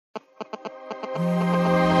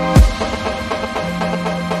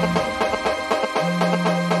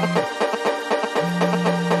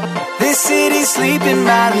This city's sleeping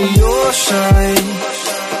by the ocean.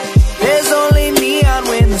 There's only neon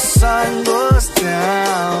when the sun goes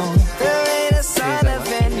down. There ain't a sign of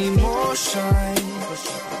any motion.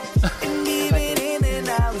 And even in and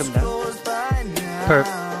out is closed by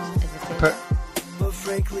now. But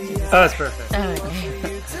frankly, Oh, that's perfect.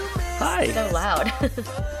 Hi. So loud.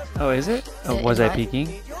 Oh, is it? Oh, was I peeking?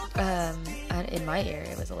 In my ear,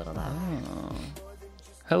 it was a little loud. Oh.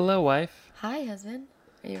 Hello, wife. Hi, husband.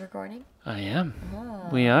 Are you recording? I am. Oh,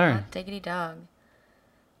 We are. hot diggity dog.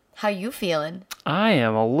 How you feeling? I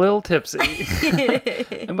am a little tipsy.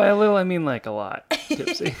 And by a little, I mean like a lot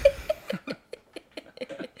tipsy.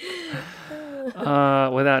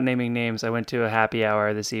 Without naming names, I went to a happy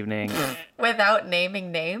hour this evening. Without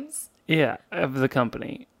naming names? Yeah, of the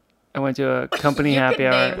company. I went to a company You happy could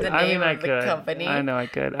hour. name the I name mean, I of the could. company. I know I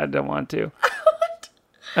could. I don't want to. What?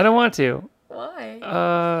 I don't want to.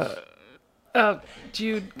 Why?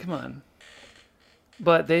 Jude, come on.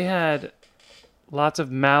 But they had lots of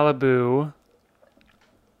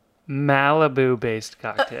Malibu-based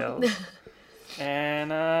cocktails. And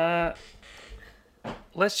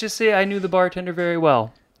let's just say I knew the bartender very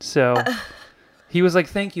well. So he was like,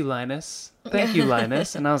 "Thank you, Linus. Thank you,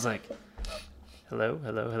 Linus." And I was like, "Hello,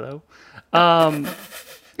 hello, hello." I'm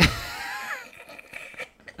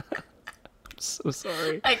so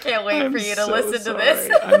sorry. I can't wait I'm for you to so listen sorry. to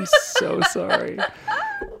this. I'm so sorry.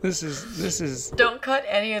 This is. Don't cut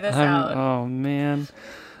any of this out. Oh man.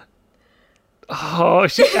 Oh,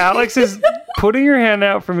 Alex is putting her hand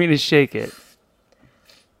out for me to shake it.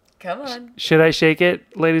 Come on. Should I shake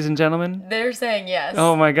it, ladies and gentlemen? They're saying yes.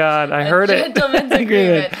 Oh my God, I heard it. Gentleman's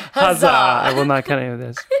agreement. Huzzah! Huzzah! I will not cut any of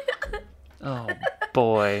this. Oh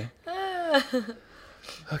boy.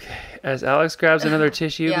 Okay, as Alex grabs another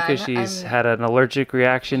tissue Yeah, because she's I'm- had an allergic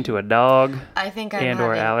reaction to a dog I think I'm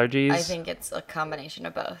and/or allergies. I think it's a combination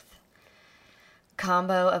of both.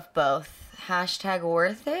 Combo of both. Hashtag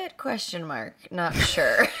worth it? Question mark. Not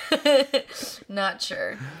sure. Not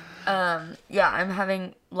sure. Yeah, I'm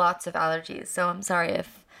having lots of allergies, so I'm sorry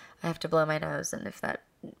if I have to blow my nose and if that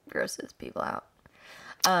grosses people out.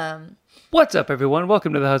 What's up, everyone?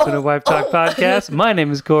 Welcome to the Husband and Wife Talk podcast. My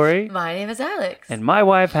name is Corey, My name is Alex. and my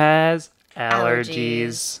wife has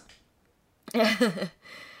allergies.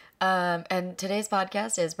 And today's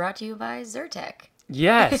podcast is brought to you by Zyrtec.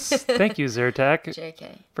 Yes, thank you, Zyrtec,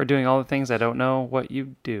 JK. for doing all the things I don't know what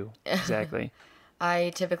you do exactly.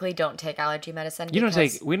 I typically don't take allergy medicine. We don't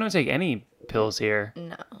because- take any pills here.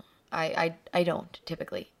 No, I don't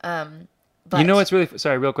typically. But You know what's really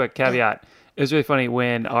sorry, real quick caveat. It was really funny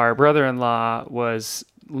when our brother-in-law was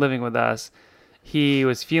living with us. He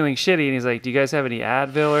was feeling shitty, and he's like, "Do you guys have any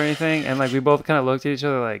Advil or anything?" And like we both kind of looked at each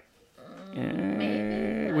other like,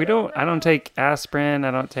 "We don't. I don't take aspirin.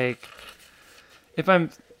 I don't take. If I'm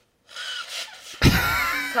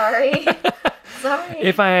sorry, sorry.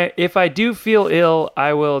 if I do feel ill,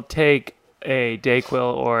 I will take a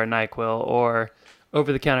Dayquil or a NyQuil or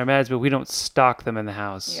over-the-counter meds, but we don't stock them in the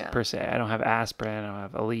house per se. I don't have aspirin. I don't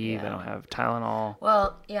have Aleve. I don't have Tylenol.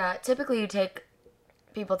 Well, yeah. Typically,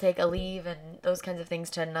 people take Aleve and those kinds of things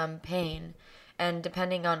to numb pain, and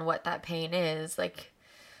depending on what that pain is, like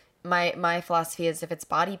my philosophy is if it's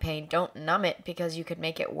body pain, don't numb it because you could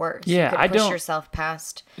make it worse. Yeah, you could push yourself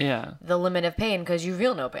past the limit of pain because you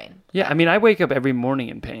feel no pain. Yeah, I mean, I wake up every morning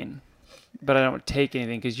in pain, but I don't take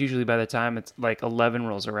anything because usually by the time it's like 11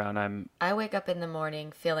 rolls around, I wake up in the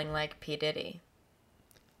morning feeling like P. Diddy.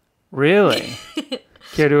 Really?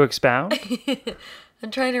 Care to expound?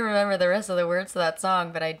 I'm trying to remember the rest of the words to that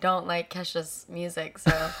song, but I don't like Kesha's music,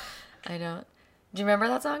 so I don't. Do you remember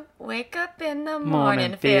that song? Wake up in the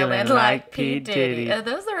morning feeling like P. Diddy. Are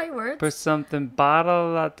those the right words? Put something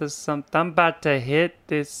bottle out to something. I'm about to hit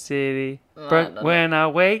this city. When I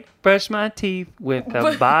wake, brush my teeth with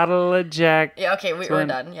a bottle of Jack. Yeah, okay, we're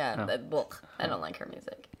done. Yeah, I don't like her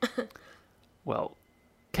music. Well,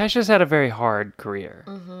 Kesha's had a very hard career,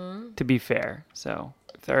 to be fair. So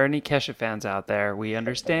if there are any Kesha fans out there, we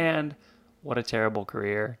understand what a terrible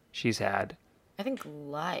career she's had. I think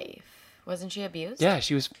life. Wasn't she abused? Yeah,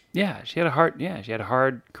 she was. Yeah, she had a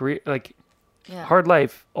hard career, like Yeah. hard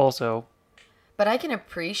life also. But I can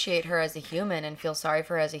appreciate her as a human and feel sorry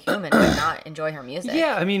for her as a human, but not enjoy her music.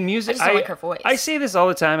 Yeah, I mean, music. I just don't like her voice. I say this all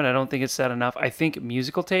the time, and I don't think it's said enough. I think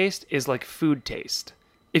musical taste is like food taste.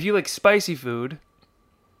 If you like spicy food,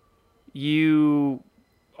 you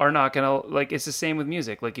are not gonna like. It's the same with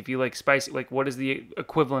music. Like if you like spicy, like what is the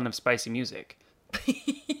equivalent of spicy music?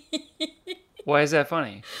 Why is that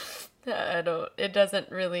funny? I don't. It doesn't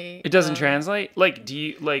really. It doesn't translate. Like, do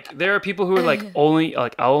you like? There are people who are like only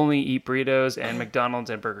like I'll only eat burritos and McDonald's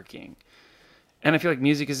and Burger King, and I feel like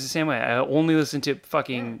music is the same way. I only listen to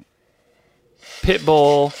fucking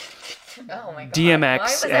Pitbull, Oh my god. DMX, Why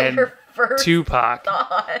was that and your first Tupac.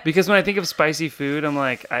 thought? Because when I think of spicy food, I'm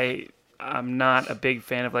like I'm not a big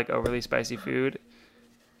fan of like overly spicy food,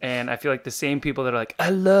 and I feel like the same people that are like I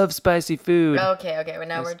love spicy food. Okay. Well,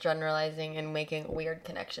 now we're generalizing and making weird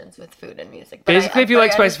connections with food and music. But Basically, if you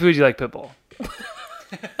like spicy food, you like Pitbull.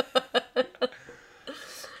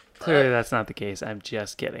 Clearly, that's not the case. I'm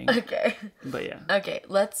just kidding. Okay. But yeah. Okay.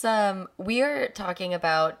 Let's. We are talking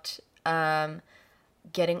about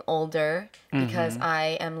getting older because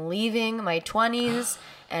I am leaving my 20s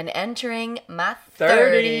and entering my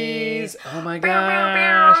 30s. Oh my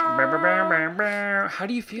gosh. How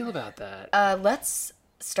do you feel about that? Let's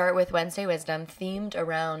start with Wednesday Wisdom, themed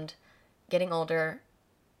around getting older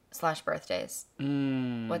 / birthdays.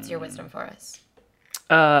 What's your wisdom for us?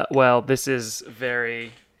 Well, this is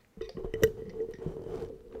very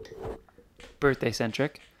birthday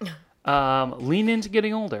centric. Lean into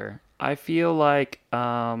getting older. I feel like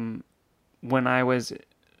when I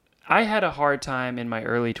had a hard time in my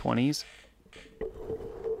early 20s.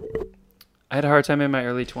 Not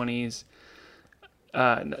early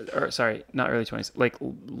 20s, like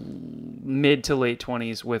mid to late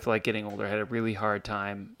 20s with like getting older. I had a really hard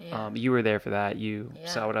time. Yeah. You were there for that. You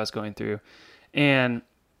saw what I was going through. And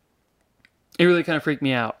it really kind of freaked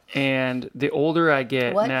me out. And the older I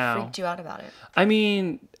get What now... freaked you out about it? I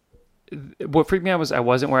mean, what freaked me out was I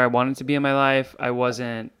wasn't where I wanted to be in my life. I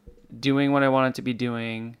wasn't doing what I wanted to be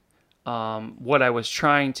doing. What I was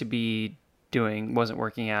trying to be doing wasn't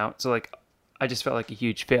working out. So like, I just felt like a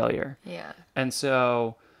huge failure. Yeah. And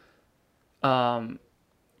so, going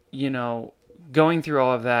through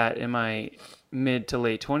all of that in my mid to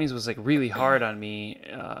late 20s was like really hard on me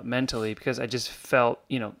mentally because I just felt,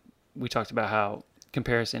 we talked about how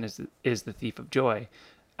comparison is the thief of joy.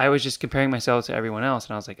 I was just comparing myself to everyone else,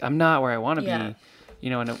 and I was like, I'm not where I want to be, and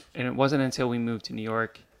it wasn't until we moved to New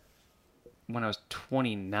York when I was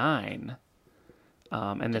 29.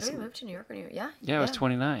 And Did we move to New York? Yeah, I was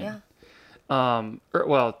 29. Yeah. You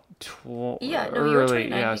were 29.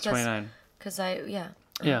 Yeah, I was 29. Because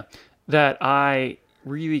Yeah, that I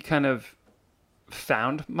really kind of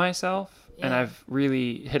found myself, and I've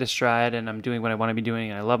really hit a stride, and I'm doing what I want to be doing,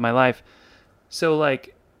 and I love my life. So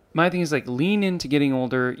like, my thing is like lean into getting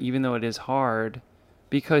older, even though it is hard,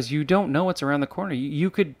 because you don't know what's around the corner. You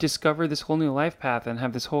could discover this whole new life path and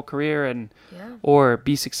have this whole career and or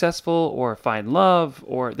be successful or find love,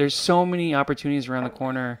 or there's so many opportunities around the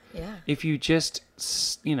corner. Yeah. If you just,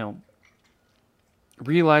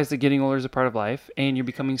 realize that getting older is a part of life and you're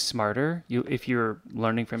becoming smarter, if you're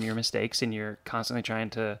learning from your mistakes and you're constantly trying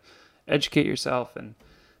to educate yourself, and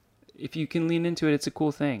if you can lean into it, it's a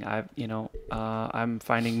cool thing. I'm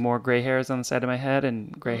finding more gray hairs on the side of my head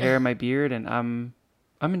and gray hair in my beard, and I'm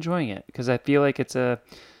enjoying it because I feel like it's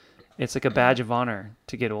like a badge of honor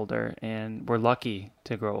to get older, and we're lucky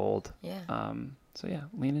to grow old. Yeah. So yeah,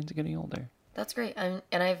 lean into getting older. That's great. And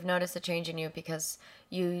I've noticed a change in you because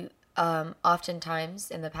you oftentimes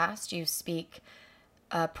in the past you speak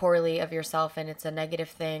poorly of yourself, and it's a negative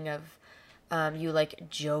thing of you like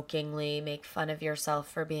jokingly make fun of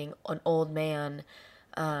yourself for being an old man.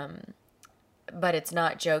 But it's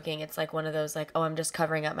not joking. It's like one of those like, oh, I'm just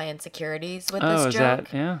covering up my insecurities with this is joke.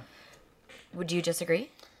 that, yeah. Would you disagree?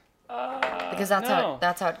 Because that's no.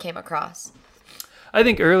 how it came across. I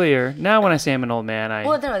think earlier, now when I say I'm an old man,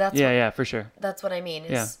 for sure. That's what I mean.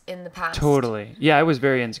 Is in the past. Totally. Yeah, I was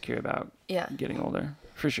very insecure about Yeah. getting older,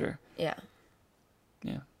 for sure. Yeah.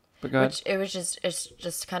 Yeah. But go ahead. Which it's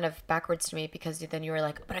just kind of backwards to me because then you were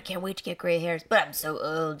like, but I can't wait to get gray hairs, but I'm so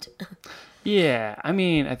old. Yeah, I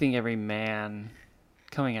mean, I think every man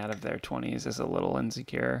coming out of their 20s is a little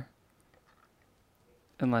insecure.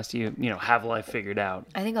 Unless you have life figured out.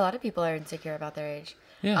 I think a lot of people are insecure about their age.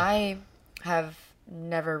 Yeah. I have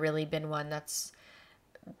never really been one that's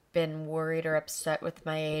been worried or upset with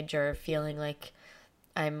my age or feeling like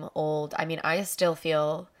I'm old. I mean, I still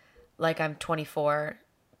feel like I'm 24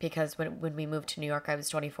 because when we moved to New York, I was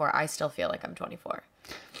 24. I still feel like I'm 24.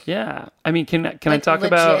 Yeah. I mean, can I Like, talk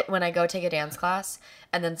legit, about... when I go take a dance class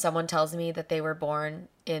and then someone tells me that they were born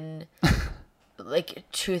in like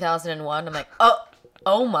 2001, I'm like,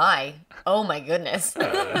 oh my goodness.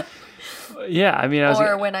 Yeah, I mean,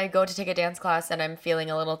 Or when I go to take a dance class and I'm feeling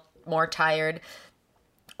a little more tired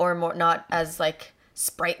or more not as like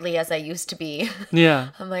sprightly as I used to be. Yeah.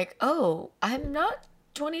 I'm like, oh, I'm not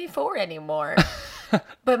 24 anymore.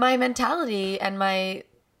 But my mentality and my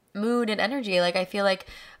mood and energy. Like, I feel like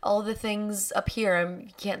all the things up here,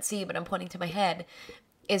 you can't see, but I'm pointing to my head,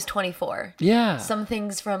 is 24. Yeah. Some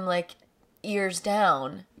things from, like, ears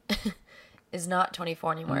down is not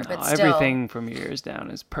 24 anymore, No, but still. everything from your ears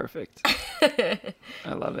down is perfect.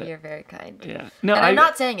 I love it. You're very kind. Yeah. No, And I'm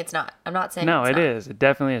not saying it's not. I'm not saying No, it's it not. is. It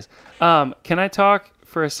definitely is. Can I talk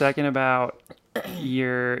for a second about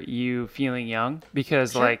you feeling young?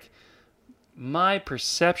 Because Sure. like my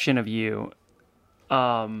perception of you,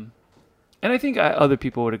 and I think other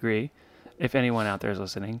people would agree. If anyone out there is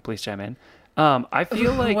listening, please chime in. I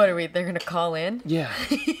feel like What are we? They're gonna call in? yeah.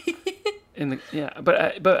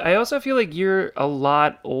 But I also feel like you're a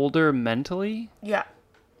lot older mentally Yeah.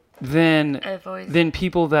 than I've always. than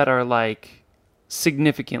people that are like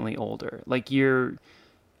significantly older. Like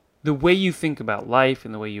the way you think about life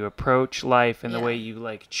and the way you approach life and the Yeah. way you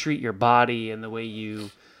like treat your body and the way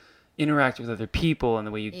you interact with other people and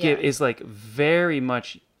the way you give Yeah. is like very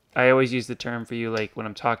much. I always use the term for you like when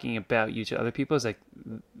I'm talking about you to other people is like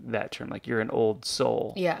that term, like you're an old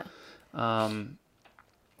soul. Yeah.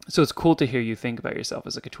 So it's cool to hear you think about yourself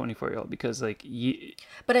as like a 24-year-old because like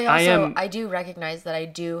But I I also am- I do recognize that I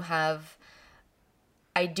do have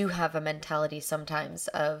a mentality sometimes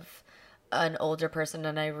of an older person,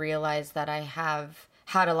 and I realize that I have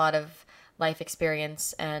had a lot of life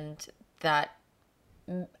experience, and that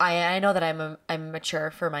I know that I'm mature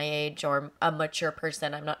for my age, or a mature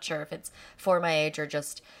person. I'm not sure if it's for my age or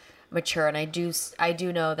just mature, and I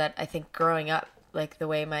do know that I think growing up like the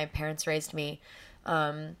way my parents raised me,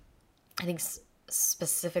 I think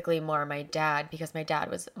specifically more my dad, because my dad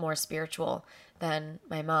was more spiritual than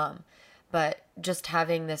my mom, but just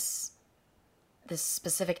having this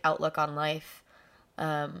specific outlook on life,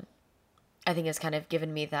 I think has kind of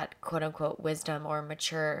given me that quote unquote wisdom or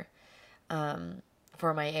mature,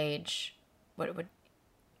 for my age. What would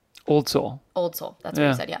old soul. old soul? That's what Yeah.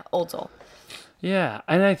 you said. Yeah, old soul. Yeah,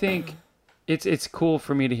 and I think it's cool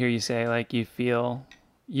for me to hear you say like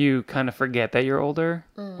you kind of forget that you're older,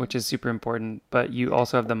 which is super important, but you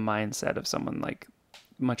also have the mindset of someone like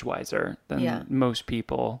much wiser than Yeah. most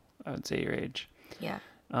people, I would say your age. Yeah.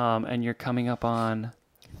 And you're coming up on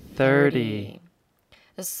 30.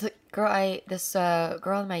 This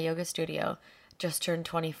girl in my yoga studio just turned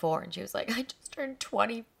 24, and she was like, "I just turned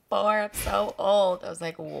 24. I'm so old." I was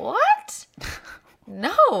like, "What?"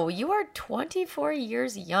 No, you are 24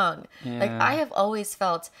 years young. Like, Yeah. I have always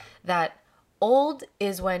felt that old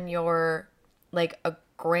is when you're like a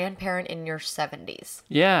grandparent in your 70s.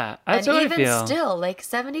 Yeah, that's And what even I feel. still, like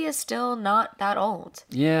 70 is still not that old.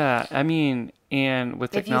 Yeah, I mean, and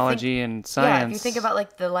with If you technology think- and science, Yeah, if you think about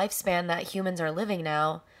like the lifespan that humans are living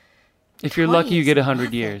now. if you're lucky, 20 you is get 100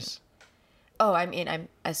 nothing. years. Oh, I mean,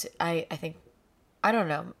 I think, I don't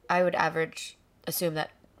know. I would assume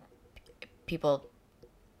that people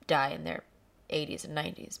die in their 80s and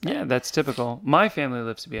 90s. But Yeah, that's typical. My family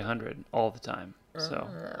lives to be 100 all the time, so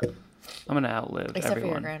I'm gonna outlive except for your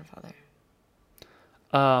everyone. grandfather.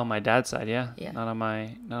 Oh, my dad's side, yeah. Yeah. Not on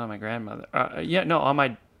my grandmother. Yeah, no, on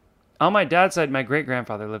my dad's side, my great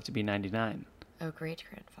grandfather lived to be 99. Oh, great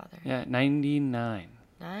grandfather. Yeah, 99.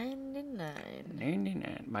 99.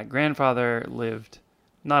 99. My grandfather lived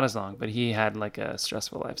not as long, but he had like a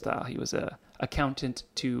stressful lifestyle. He was a accountant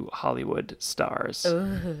to Hollywood stars.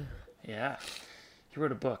 Ooh, Yeah. He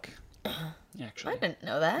wrote a book. I Actually. didn't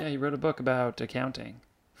know that. Yeah, he wrote a book about accounting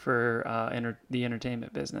for the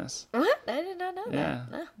entertainment business. What? I did not know Yeah.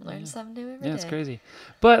 that. No, learn something new every day. Yeah, it's crazy.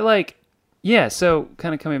 But like, yeah, so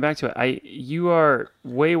kind of coming back to it, you are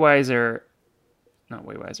way wiser, not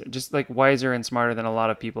way wiser, just like wiser and smarter than a lot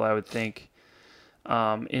of people I would think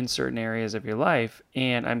in certain areas of your life.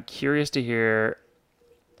 And I'm curious to hear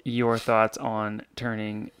your thoughts on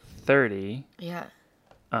turning 30, Yeah.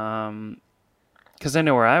 because I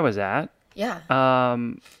know where I was at. Yeah.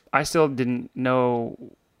 I still didn't know.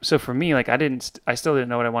 So for me, like I still didn't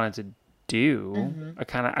know what I wanted to do. Mm-hmm.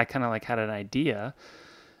 I kind of like had an idea.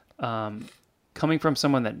 Coming from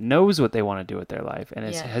someone that knows what they want to do with their life and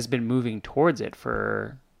Yeah. has been moving towards it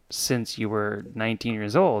since you were 19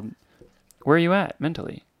 years old. Where are you at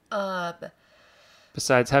mentally?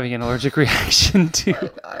 Besides having an allergic reaction to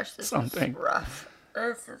Gosh, this something. is rough.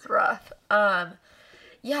 This is rough.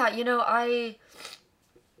 Yeah,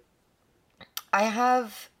 I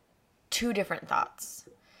have two different thoughts.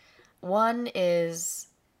 One is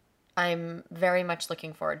I'm very much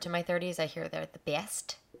looking forward to my 30s. I hear they're the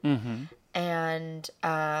best. Mm-hmm. And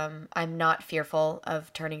I'm not fearful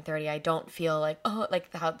of turning 30. I don't feel like,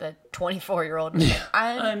 like how the 24-year-old was like,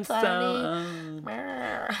 I'm 30.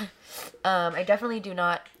 I definitely do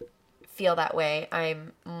not feel that way.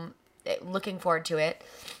 I'm looking forward to it.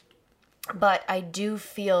 But I do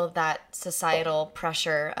feel that societal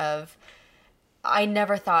pressure of, I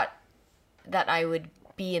never thought that I would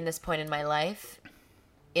be in this point in my life.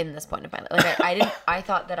 Like I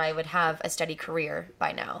thought that I would have a steady career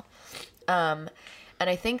by now. And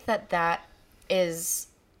I think that is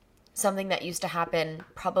something that used to happen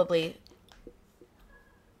probably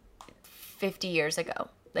 50 years ago.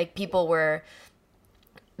 Like, people were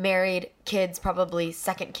married, kids, probably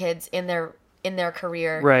second kids in their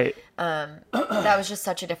career. Right. That was just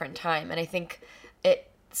such a different time. And I think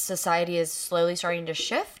society is slowly starting to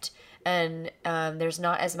shift, and there's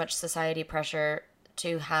not as much society pressure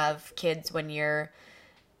to have kids when you're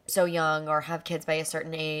so young or have kids by a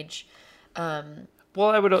certain age.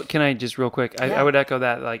 Well, can I just real quick? I Yeah. would echo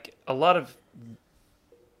that. Like, a lot of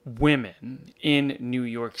women in New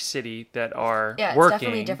York City that are Yeah, it's working.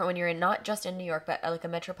 definitely different when you're in, not just in New York, but like a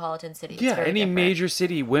metropolitan city. It's Yeah, very any different. major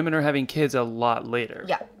city, women are having kids a lot later.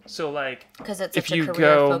 Yeah. So, like, Because it's if such a you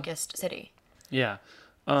career-focused city. yeah,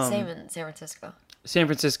 Same in San Francisco. San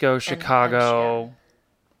Francisco, Chicago,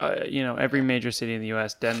 every major city in the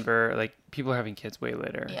U.S., Denver, like, people are having kids way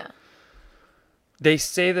later. Yeah. They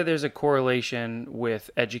say that there's a correlation with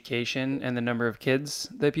education and the number of kids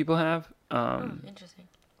that people have. Interesting.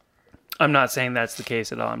 I'm not saying that's the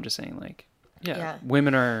case at all. I'm just saying, like, Yeah.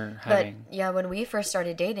 women are But having. yeah, when we first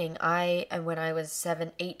started dating, when I was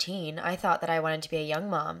 18, I thought that I wanted to be a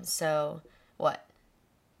young mom. So what?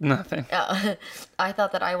 Nothing. I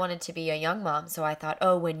thought that I wanted to be a young mom. So I thought,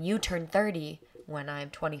 oh, when you turn 30, when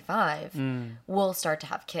I'm 25, we'll start to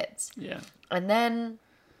have kids. Yeah. And then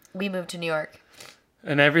we moved to New York.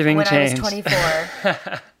 And everything When changed. I was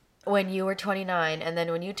 24, when you were 29, and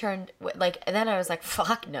then when you turned, and then I was like,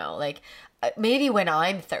 fuck no, like, maybe when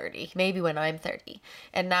I'm 30,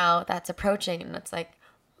 and now that's approaching, and it's like,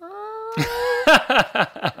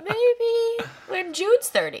 maybe when Jude's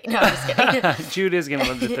 30. No, I'm just kidding. Jude is gonna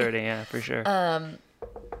live to 30, yeah, for sure.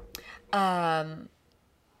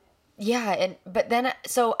 Yeah, but then,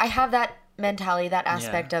 so I have that mentality, that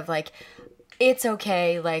aspect of like, it's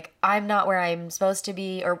okay, like, I'm not where I'm supposed to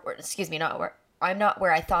be, or excuse me, I'm not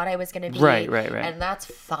where I thought I was going to be. Right. And that's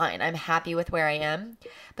fine. I'm happy with where I am.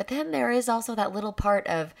 But then there is also that little part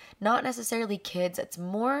of not necessarily kids. It's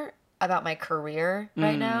more about my career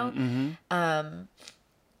right now.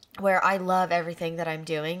 Where I love everything that I'm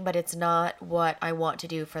doing, but it's not what I want to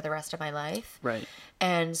do for the rest of my life. Right.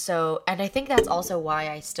 And I think that's also why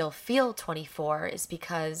I still feel 24, is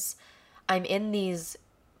because I'm in these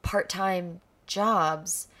part-time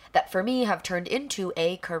jobs that for me have turned into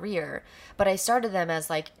a career, but I started them as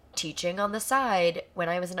like teaching on the side when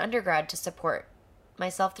I was an undergrad to support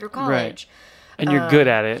myself through college. And you're good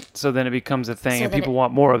at it, so then it becomes a thing, so and then people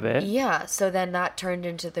want more of it. Yeah, so then that turned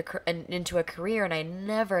into into a career, and I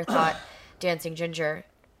never thought Dancing Ginger.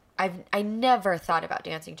 I never thought about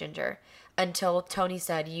Dancing Ginger until Tony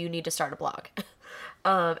said, you need to start a blog.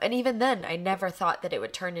 And even then, I never thought that it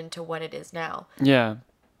would turn into what it is now. Yeah.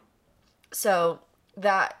 So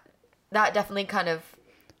that definitely kind of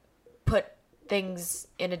put things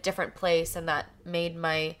in a different place, and that made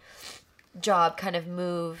my job kind of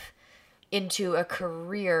move into a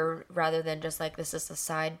career rather than just like, this is a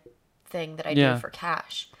side thing that I do for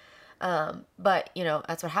cash. But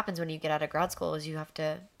that's what happens when you get out of grad school, is you have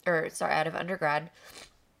to, out of undergrad,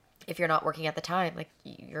 if you're not working at the time, like,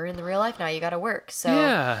 you're in the real life now, you got to work. So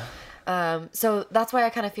Yeah. so that's why I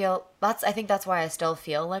kind of feel, I think that's why I still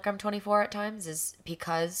feel like I'm 24 at times, is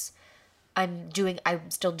because I'm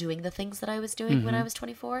still doing the things that I was doing when I was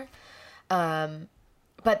 24.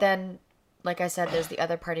 But then, like I said, there's the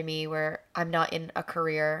other part of me where I'm not in a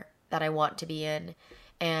career that I want to be in,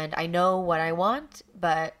 and I know what I want,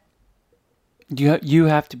 but You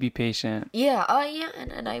have to be patient. yeah,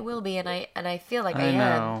 and I will be, and I feel like I am.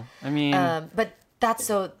 know. I mean, But that's,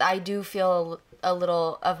 so I do feel a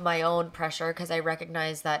little of my own pressure, because I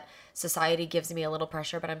recognize that society gives me a little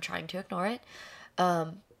pressure, but I'm trying to ignore it.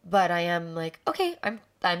 But I am like, okay, I'm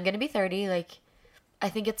gonna be 30. Like, I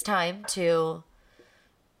think it's time to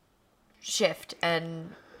shift,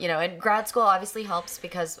 and and grad school obviously helps,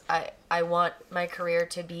 because I want my career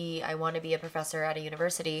to be, I want to be a professor at a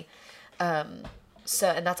university. So,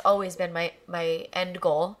 and that's always been my end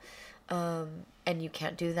goal. And you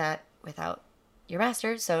can't do that without your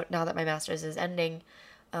master's. So now that my master's is ending,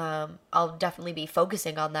 I'll definitely be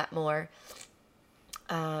focusing on that more.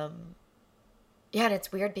 Yeah, and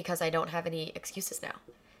it's weird because I don't have any excuses now.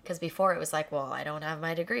 Because before it was like, well, I don't have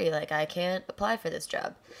my degree, like, I can't apply for this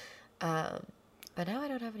job. But now I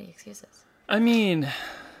don't have any excuses. I mean,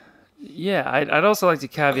 Yeah, I'd also like to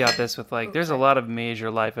caveat this with like, there's a lot of major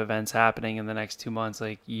life events happening in the next 2 months.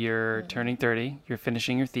 Like, you're turning 30, you're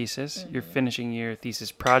finishing your thesis, you're finishing your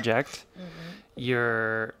thesis project,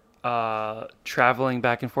 you're traveling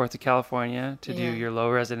back and forth to California to do Yeah. your low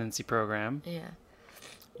residency program. Yeah.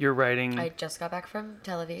 You're writing. I just got back from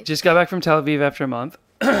Tel Aviv. Just got back from Tel Aviv after a month.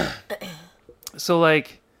 So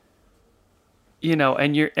like,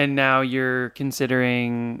 and now you're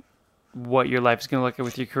considering what your life is going to look like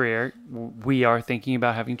with your career. We are thinking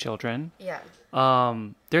about having children. Yeah.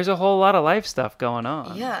 There's a whole lot of life stuff going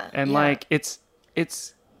on. Yeah, And yeah. like, it's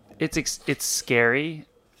scary,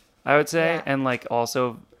 I would say. Yeah. And like,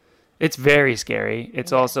 also it's very scary.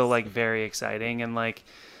 It's also Yes. like very exciting. And like,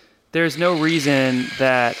 there's no reason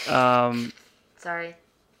that, Sorry.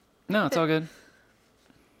 no, it's all good.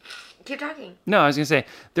 Keep talking. No, I was going to say,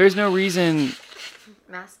 there's no reason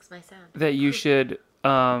Masks my sound. that you should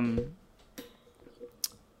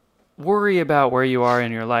worry about where you are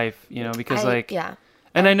in your life, because Yeah.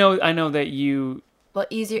 and I know that you Well,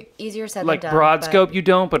 easier said like than done. broad but- scope you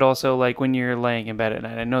don't, but also like when you're laying in bed at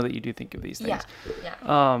night, I know that you do think of these things. Yeah.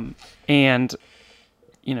 Yeah. And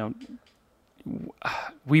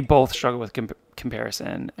we both struggle with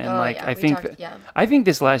comparison, and Oh, like yeah, I we think talked- yeah. I think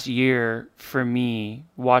this last year for me,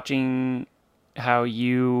 watching how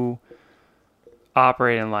you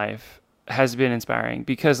operate in life has been inspiring,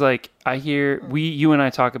 because like I hear you and I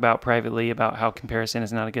talk about privately about how comparison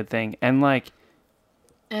is not a good thing, and like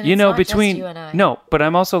And it's not just between you and I. no, but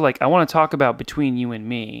I'm also like, I want to talk about between you and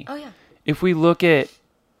me. Oh yeah. If we look at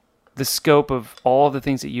the scope of all the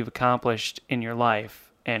things that you've accomplished in your life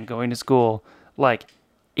and going to school, like,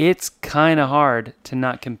 it's kind of hard to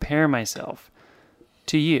not compare myself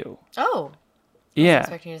to you. Oh. I Yeah. was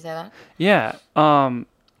expecting you to say that. Yeah. That's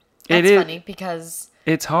it is funny because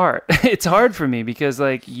it's hard. It's hard for me because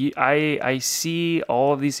like I see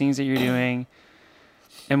all of these things that you're doing,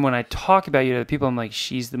 and when I talk about you to people, I'm like,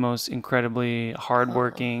 she's the most incredibly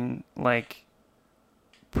hardworking like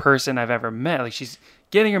person I've ever met. Like, she's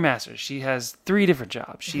getting her master's. She has 3 different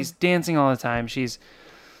jobs. She's dancing all the time. She's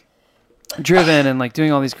driven and like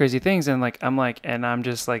doing all these crazy things, and like I'm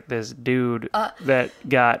just like this dude that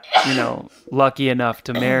got lucky enough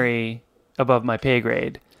to marry above my pay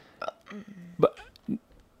grade. But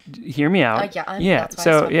hear me out. Yeah, that's why I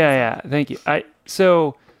So stopped yeah. Thank you.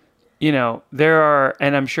 There are,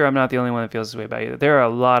 and I'm sure I'm not the only one that feels this way about you. There are a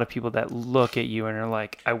lot of people that look at you and are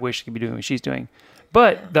like, I wish I could be doing what she's doing.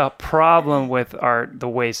 But the problem with the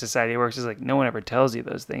way society works is like, no one ever tells you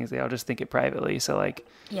those things. They all just think it privately. So like,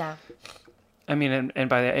 yeah. I mean, and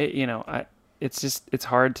by that, it's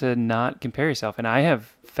hard to not compare yourself. And I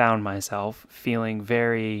have found myself feeling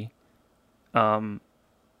very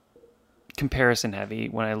comparison heavy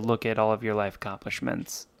when I look at all of your life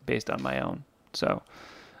accomplishments based on my own. So,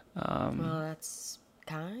 Well, that's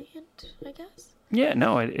kind, I guess. yeah,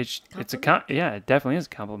 no, it's it definitely is a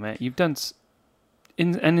compliment. You've done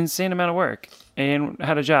an insane amount of work and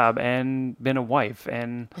had a job and been a wife,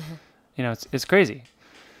 and it's crazy.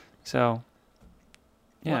 So,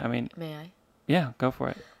 yeah, What- I mean, May I? yeah, go for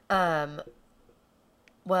it.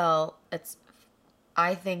 Well,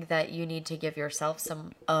 I think that you need to give yourself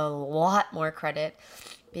a lot more credit,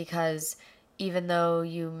 because even though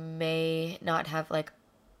you may not have like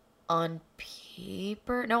on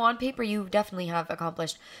paper you definitely have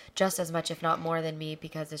accomplished just as much, if not more than me,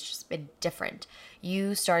 because it's just been different.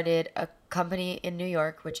 You started a company in New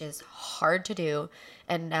York, which is hard to do,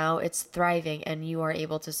 and now it's thriving, and you are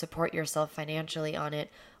able to support yourself financially on it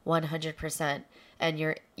 100%.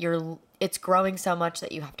 And it's growing so much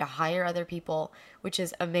that you have to hire other people, which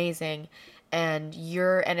is amazing. And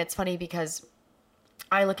it's funny because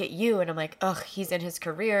I look at you and I'm like, ugh, he's in his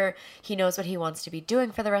career. He knows what he wants to be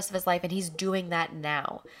doing for the rest of his life, and he's doing that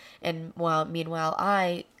now. And meanwhile,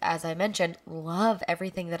 I, as I mentioned, love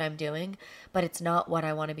everything that I'm doing, but it's not what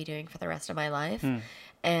I want to be doing for the rest of my life.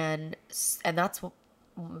 And that's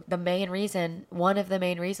the main reason, one of the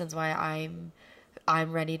main reasons why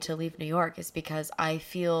I'm ready to leave New York, is because I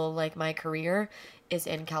feel like my career is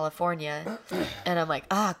in California, and I'm like,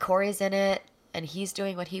 Corey's in it and he's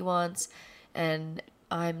doing what he wants, and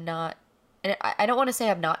I'm not. And I don't want to say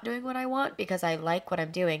I'm not doing what I want, because I like what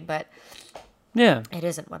I'm doing, but Yeah. it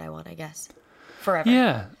isn't what I want, I guess, forever.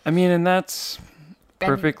 Yeah. I mean, and that's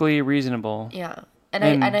perfectly reasonable. Yeah. And-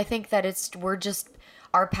 And I think that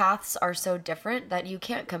our paths are so different that you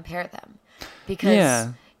can't compare them, because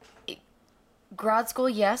Yeah. grad school,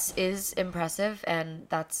 yes, is impressive, and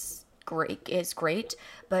that's great. It's great,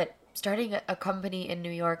 but starting a company in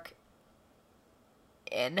New York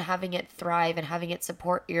and having it thrive and having it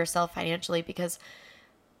support yourself financially, because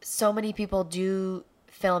so many people do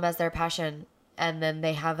film as their passion and then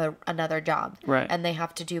they have another job. Right. And they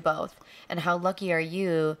have to do both. And how lucky are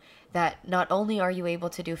you that not only are you able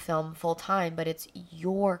to do film full time, but it's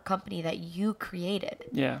your company that you created.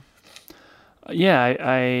 Yeah.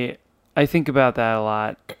 Yeah, I think about that a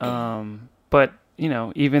lot. But, you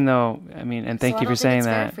know, even though, I mean, and thank you for saying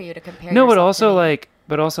that. Fair for you to compare No, but yourself also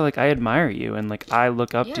to me. like I admire you and like I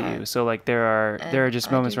look up to Yeah. you. So like there are And just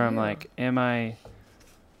I moments do where I'm you. like, am I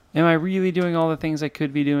really doing all the things I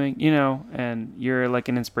could be doing? You know, and you're like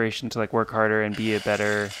an inspiration to like work harder and be a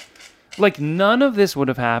better. Like none of this would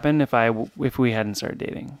have happened if we hadn't started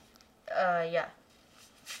dating. Yeah.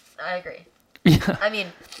 I agree. Yeah. I mean,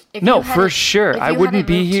 if No, you for hadn't- sure. if I you wouldn't hadn't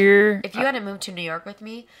be moved- here. If you hadn't moved to New York with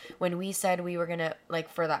me, when we said we were gonna, like,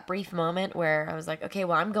 for that brief moment where I was like, okay,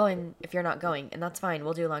 well, I'm going if you're not going, and that's fine,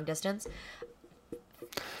 we'll do long distance.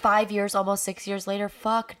 5 years, almost 6 years later,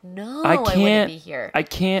 fuck no, I wouldn't be here. I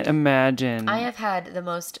can't imagine. I have had the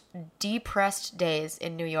most depressed days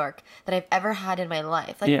in New York that I've ever had in my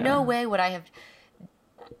life. Like, Yeah. no way would I have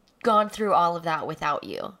gone through all of that without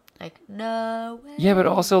you. Like, no way. Yeah, but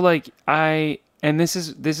also like and this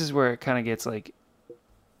is where it kind of gets like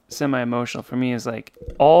semi-emotional for me is like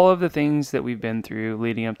all of the things that we've been through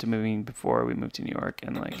leading up to moving before we moved to New York,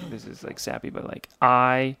 and like this is like sappy, but like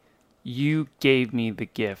you gave me the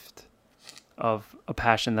gift of a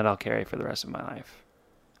passion that I'll carry for the rest of my life.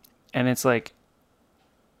 And it's like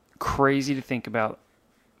crazy to think about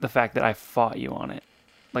the fact that I fought you on it,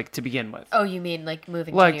 like to begin with. Oh, you mean like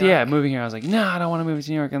moving Like, to New York? yeah, moving here. I was like, no, I don't want to move to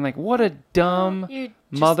New York. And like, what a dumb You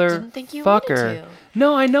just didn't think you wanted motherfucker. to.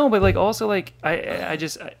 No, I know, but like, also like, I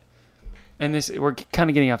just, and this, we're kind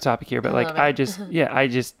of getting off topic here, but I like, love it. I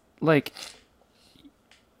just like,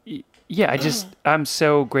 yeah, I'm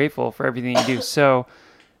so grateful for everything you do. So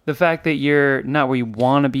the fact that you're not where you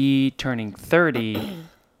want to be turning 30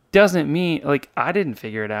 doesn't mean, like, I didn't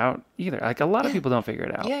figure it out either. Like, a lot of people don't figure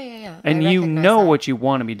it out. Yeah. And I you recognize know that. what you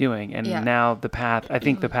want to be doing. And Yeah. now the path, I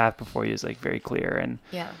think the path before you is like very clear.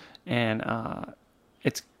 Yeah. And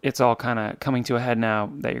it's all kind of coming to a head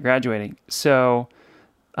now that you're graduating. So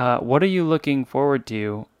what are you looking forward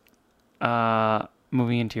to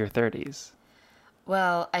moving into your 30s?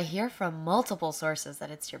 Well, I hear from multiple sources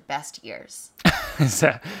that it's your best years. Is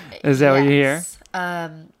that what you hear? Yes.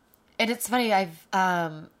 And it's funny. I've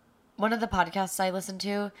one of the podcasts I listen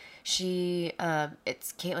to. She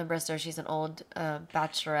it's Caitlin Bristow. She's an old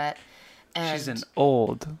bachelorette. And, She's an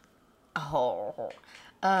old.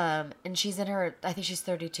 and she's in her. I think she's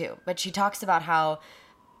 32. But she talks about how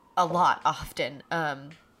a lot.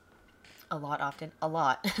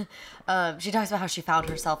 She talks about how she found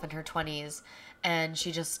herself in her 20s, and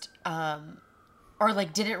she just or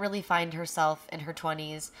like didn't really find herself in her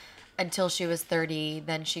 20s until she was 30.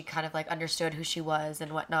 Then she kind of like understood who she was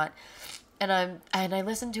and whatnot. And I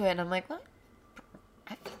listened to it and I'm like, well,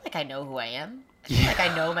 I feel like I know who I am. I feel like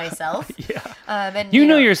I know myself. Yeah. And You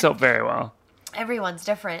know yourself very well. everyone's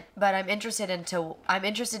different, but I'm interested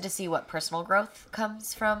to see what personal growth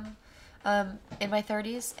comes from in my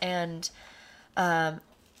 30s. And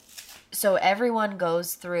so everyone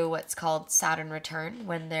goes through what's called Saturn return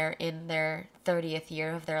when they're in their 30th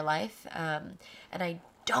year of their life. And I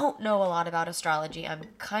don't know a lot about astrology. I'm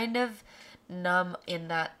kind of numb in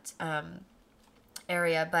that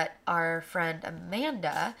area, but our friend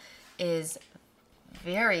Amanda is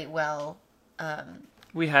very well.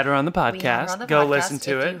 We had her on the We have podcast. her on the Go podcast. listen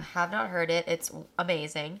to If it. you have not heard it, it's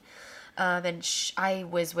amazing. And I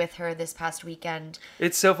was with her this past weekend.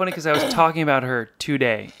 It's so funny because I was talking about her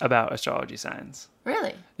today about astrology signs.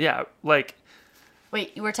 Really? Yeah, like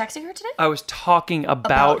Wait, you were texting her today? I was talking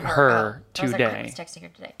about her Oh. I was like, I today. was texting her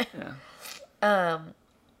today. Yeah.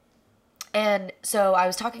 And so I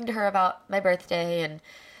was talking to her about my birthday and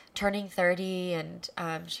turning 30, and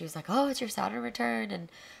she was like, oh, it's your Saturn return. And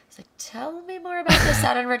I was like, tell me more about the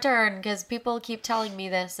Saturn return, because people keep telling me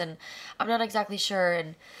this, and I'm not exactly sure.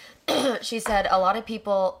 And she said a lot of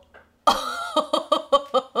people...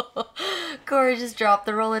 Corey just dropped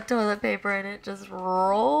the roll of toilet paper, and it just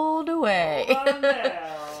rolled away.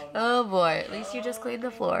 Oh, boy. At least you just cleaned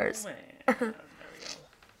the floors.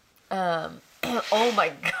 Oh,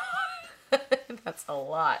 my God. That's a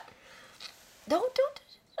lot. Don't.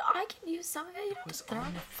 I can use some of it. You don't just throw it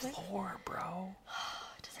on the Floor, bro.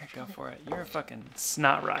 Yeah, go for it. You're a fucking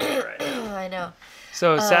snot rider right now. I know.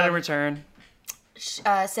 So Saturn return.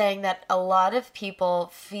 Saying that a lot of people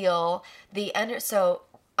feel the end. So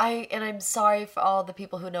I'm sorry for all the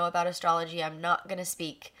people who know about astrology. I'm not gonna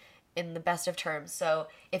speak in the best of terms. So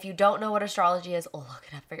if you don't know what astrology is, look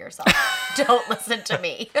it up for yourself. Don't listen to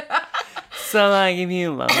me. So I give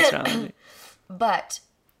you love astrology. But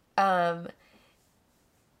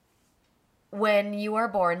when you are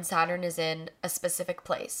born, Saturn is in a specific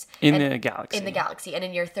place. In And- the galaxy. In the galaxy. And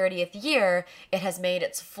in your 30th year, it has made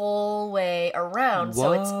its full way around.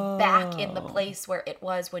 So it's back in the Whoa. place where it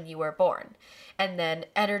was when you were born. And then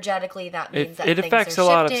energetically, that means that It things affects are a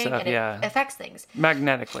lot of shifting, stuff, and yeah. It affects things.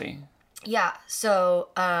 Magnetically. Yeah. So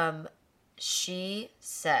she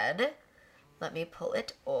said, let me pull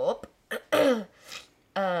it up.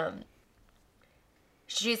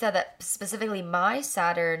 She said that specifically my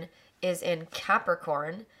Saturn is in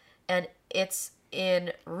Capricorn and it's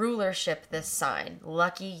in rulership, this sign.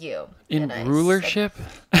 Lucky you. In And I said, rulership?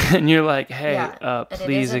 And you're like, hey, yeah, and please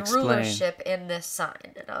it is in explain. rulership in this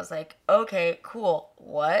sign. And I was like, okay, cool.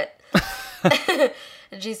 What? And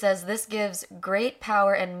she says, this gives great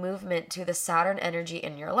power and movement to the Saturn energy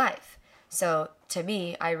in your life. So to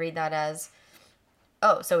me, I read that as,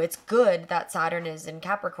 oh, so it's good that Saturn is in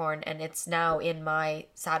Capricorn and it's now in my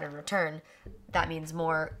Saturn return. That means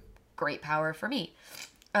more great power for me.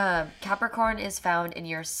 Capricorn is found in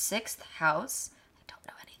your 6th house. I don't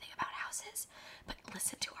know anything about houses, but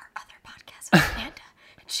listen to our other podcast with Amanda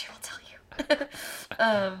and she will tell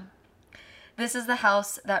you. This is the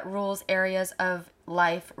house that rules areas of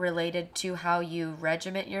life related to how you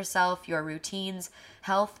regiment yourself, your routines,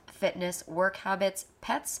 health, fitness, work habits,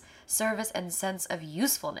 pets, service, and sense of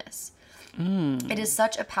usefulness. It is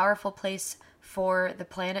such a powerful place for the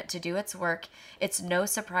planet to do its work. It's no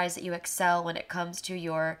surprise that you excel when it comes to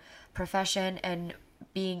your profession and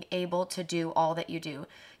being able to do all that you do.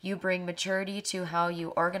 You bring maturity to how you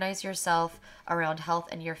organize yourself around health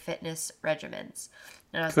and your fitness regimens.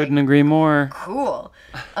 And I was Couldn't agree more. cool.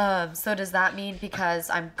 So does that mean because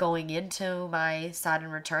I'm going into my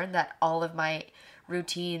Saturn return that all of my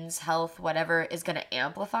routines, health, whatever is going to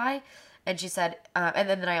amplify? And she said, and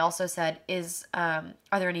then I also said, are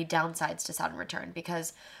there any downsides to Saturn return?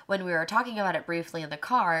 Because when we were talking about it briefly in the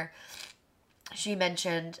car, she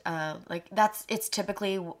mentioned it's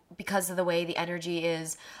typically because of the way the energy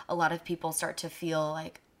is, a lot of people start to feel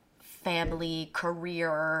like family,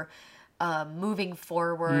 career, moving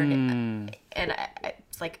forward, and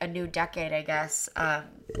it's like a new decade, I guess,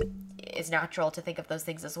 is natural to think of those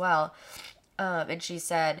things as well. And she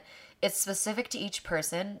said, it's specific to each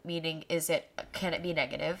person, meaning can it be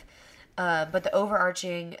negative? But the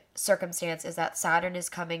overarching circumstance is that Saturn is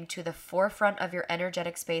coming to the forefront of your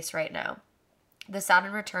energetic space right now. The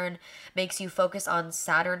Saturn return makes you focus on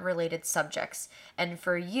Saturn-related subjects. And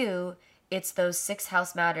for you, it's those 6th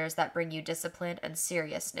house matters that bring you discipline and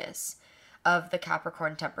seriousness of the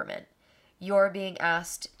Capricorn temperament. You're being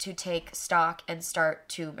asked to take stock and start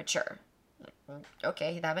to mature.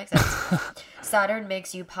 Okay, that makes sense. Saturn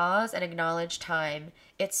makes you pause and acknowledge time.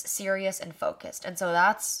 It's serious and focused. And so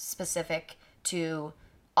that's specific to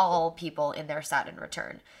all people in their Saturn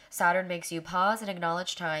return. Saturn makes you pause and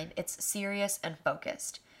acknowledge time. It's serious and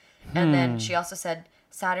focused. And then she also said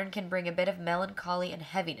Saturn can bring a bit of melancholy and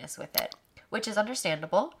heaviness with it, which is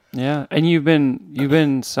understandable. Yeah, and you've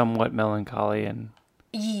been somewhat melancholy, and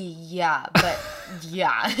Yeah, but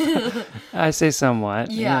yeah. I say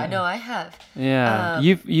somewhat. Yeah, no, I have. Yeah,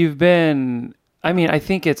 you've been. I mean, I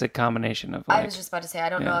think it's a combination of. I was just about to say, I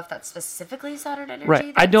don't know yeah. if that's specifically Saturn energy. Right. I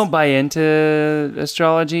that's- don't buy into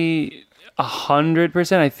astrology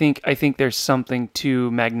 100%. I think there's something to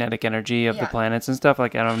magnetic energy of the Yeah. planets and stuff.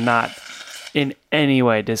 Like, and I'm not in any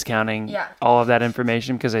way discounting Yeah. all of that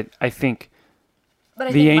information because I think But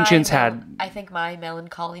I the think ancients my had- I think my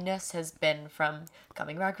melancholiness has been from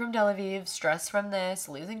coming back from Tel Aviv, stress from this,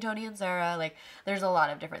 losing Tony and Sarah. Like, there's a lot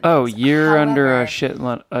of different things. you're under a However-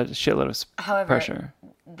 shitload of However, pressure.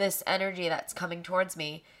 this energy that's coming towards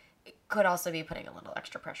me could also be putting a little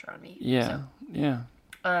extra pressure on me. Yeah. Yeah.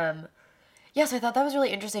 Yeah, so I thought that was really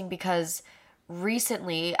interesting because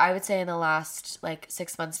recently, I would say in the last like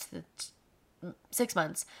 6 months,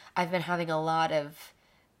 I've been having a lot of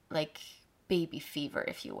like baby fever,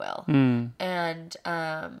 if you will. And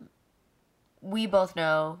we both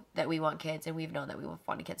know that we want kids, and we've known that we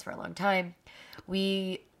wanted kids for a long time.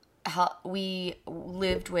 We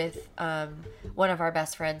lived with one of our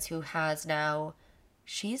best friends who has now,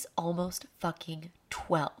 she's almost fucking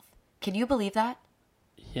 12. Can you believe that?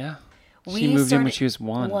 Yeah. We She moved in when started- she was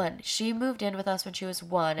one. She moved in with us when she was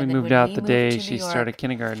one. We and then moved when out we the moved day to New she York- started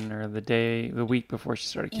kindergarten, or the week before she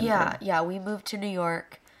started kindergarten. Yeah, we moved to New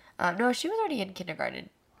York. No, she was already in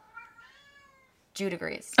kindergarten. Jude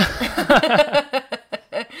agrees.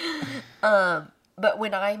 But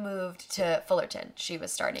when I moved to Fullerton, she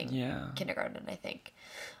was starting Yeah. kindergarten, I think.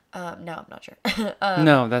 No, I'm not sure.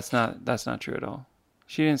 No, that's not true at all.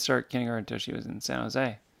 She didn't start kindergarten until she was in San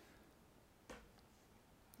Jose.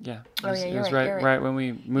 Yeah. Oh, yeah, It you're was right, right, you're right. right when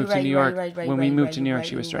we moved to New York. When we moved to New York,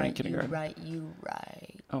 she was starting You kindergarten. right, you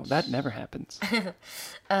right. Oh, that never happens.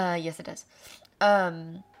 Yes, it does.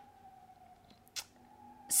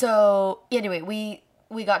 So anyway,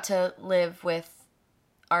 we got to live with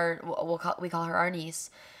we call her our niece.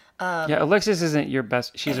 Yeah, Alexis isn't your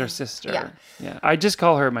best. She's our sister. Yeah. Yeah. I just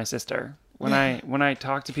call her my sister. When I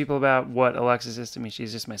talk to people about what Alexis is to me,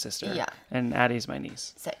 she's just my sister. Yeah. And Addie's my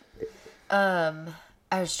niece. So,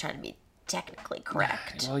 I was trying to be technically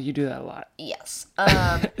correct. Well, you do that a lot. Yes.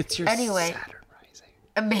 It's your Anyway. Saturn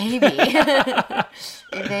rising. Maybe.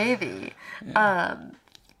 Maybe.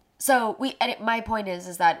 So my point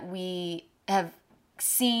is that we have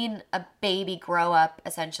seen a baby grow up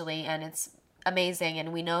essentially, and it's amazing,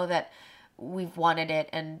 and we know that we've wanted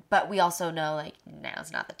it, but we also know like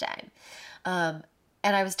now's not the time.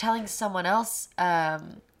 And I was telling someone else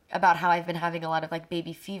about how I've been having a lot of like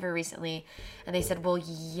baby fever recently, and they said, well,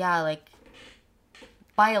 yeah, like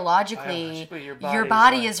biologically your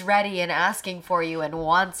body is ready and asking for you and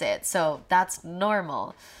wants it, so that's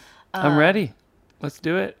normal. I'm ready. Let's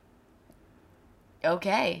do it.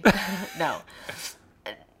 Okay. No.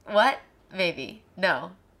 What? Maybe.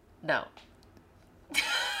 No. No.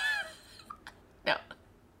 No.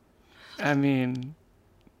 I mean,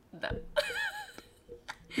 No.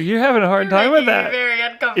 you're having a hard time with that. Very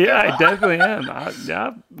uncomfortable. Yeah, I definitely am.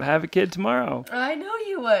 I'll have a kid tomorrow. I know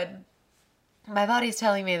you would. My body's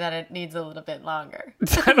telling me that it needs a little bit longer.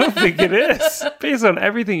 I don't think it is. Based on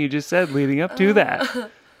everything you just said leading up to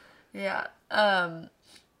that. Yeah.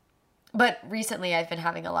 But recently I've been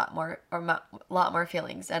having a lot more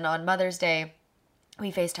feelings. And on Mother's Day,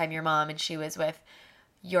 we FaceTime your mom, and she was with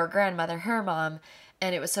your grandmother, her mom.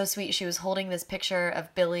 And it was so sweet. She was holding this picture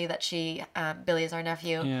of Billy that Billy is our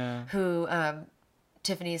nephew, Yeah. who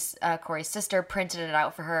Tiffany's, Corey's sister, printed it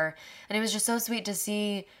out for her. And it was just so sweet to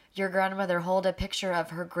see your grandmother hold a picture of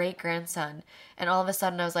her great-grandson. And all of a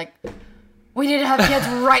sudden I was like, we need to have kids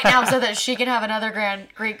right now so that she can have another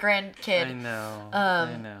great-grandkid. I know.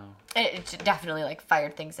 I know. It definitely like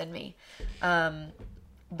fired things in me.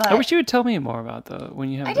 But I wish you would tell me more about when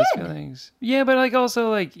you have I those did. feelings. Yeah, but like also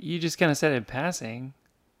like you just kind of said it in passing.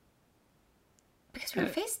 because we were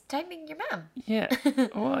FaceTiming your mom. Yeah.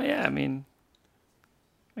 Well, yeah. I mean,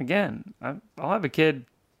 again, I'll have a kid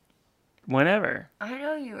whenever. I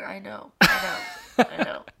know. I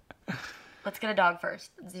know. Let's get a dog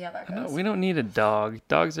first and see how that No, goes. we don't need a dog.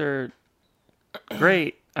 Dogs are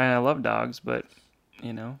great, and I love dogs, but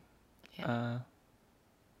you know, Yeah.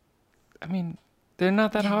 I mean, they're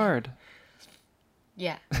not that hard.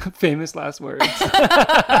 Yeah. Famous last words.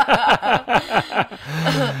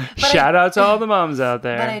 Shout out to all the moms out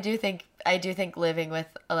there. But I do think living with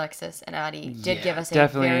Alexis and Addie did give us a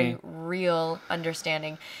definitely. very real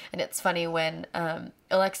understanding. And it's funny when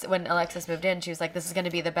Alexis moved in, she was like, "This is going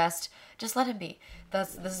to be the best. Just let him be.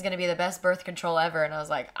 This is going to be the best birth control ever." And I was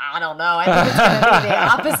like, "I don't know. I think it's going to be the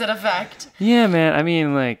opposite effect." Yeah, man. I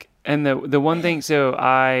mean, like, and the one thing. So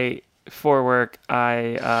for work,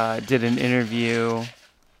 I did an interview.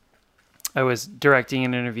 I was directing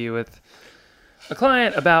an interview with a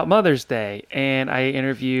client about Mother's Day, and I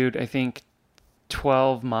interviewed, I think,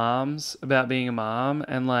 12 moms about being a mom,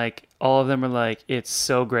 and like all of them are like, it's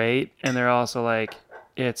so great, and they're also like,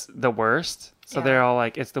 it's the worst. So Yeah. they're all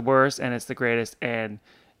like, it's the worst and it's the greatest, and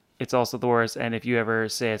it's also the worst, and if you ever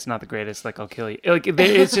say it's not the greatest, like I'll kill you. Like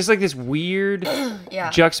it's just like this weird Yeah.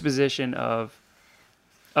 juxtaposition of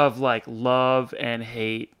like love and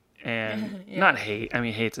hate, and not hate. I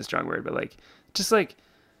mean, hate's a strong word, but like just like.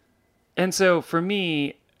 And so for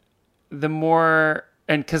me, the more,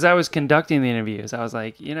 and because I was conducting the interviews, I was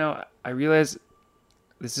like, I realize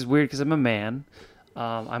this is weird because I'm a man.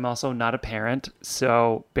 I'm also not a parent,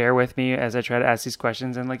 so bear with me as I try to ask these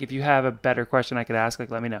questions. And like, if you have a better question I could ask,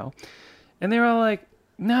 like, let me know. And they were all like,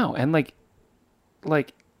 no, and like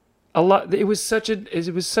a lot. It was such a.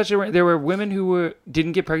 There were women who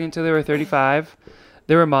didn't get pregnant until they were 35.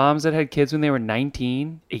 There were moms that had kids when they were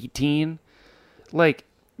 19, 18. Like,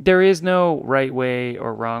 there is no right way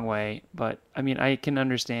or wrong way, but I mean, I can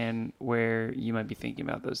understand where you might be thinking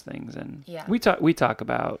about those things, and Yeah. we talk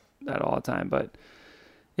about that all the time, but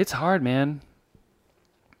it's hard, man.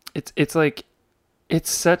 It's like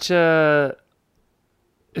such an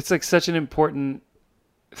important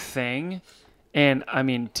thing, and I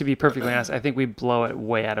mean, to be perfectly honest, I think we blow it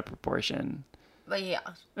way out of proportion. But yeah.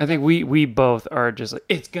 I think we both are just like,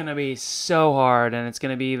 it's gonna be so hard, and it's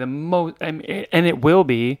gonna be the most, and it will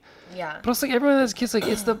be. Yeah. But it's like everyone that's kids, like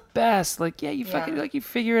it's the best. Like you fucking Yeah. like you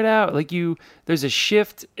figure it out. Like there's a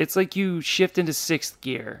shift. It's like you shift into sixth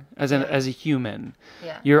gear as a human.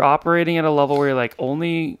 Yeah. You're operating at a level where you're like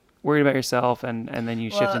only worried about yourself, and then you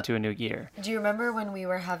shift Well, into a new gear. Do you remember when we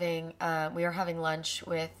were having lunch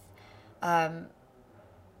with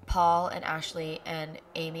Paul and Ashley and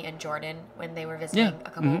Amy and Jordan when they were visiting Yeah. a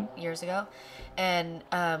couple years ago, and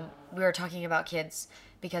we were talking about kids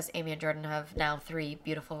because Amy and Jordan have now 3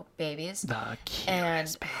 beautiful babies. The cutest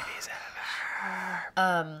And- babies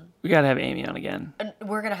ever. We gotta have Amy on again. And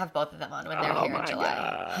we're gonna have both of them on when they're Oh here my in July,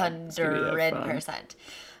 God. It's gonna be that 100%.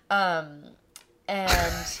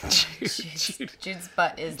 And Jude's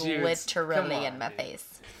butt is Jude's, come literally on, in my dude.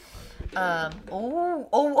 face. Oh.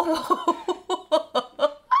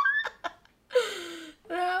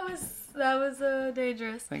 That was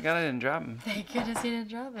dangerous. Thank God I didn't drop him. Thank goodness you didn't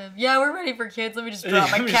drop him. Yeah, we're ready for kids. Let me just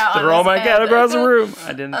drop my Let me cat. just on throw his my head. cat across the room. I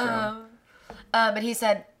didn't throw him. But he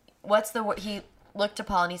said, he looked to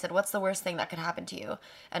Paul and he said, what's the worst thing that could happen to you?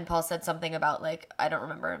 And Paul said something about, like, I don't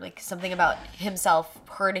remember, like something about himself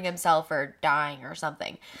hurting himself or dying or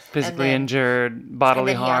something. Physically And then- injured,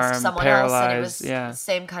 bodily and then he asked harm, someone paralyzed. else, and it was Yeah. the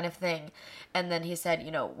same kind of thing. And then he said,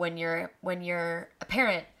 when you're a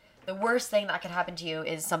parent, the worst thing that could happen to you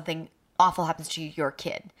is something awful happens to your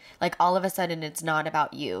kid. Like all of a sudden, it's not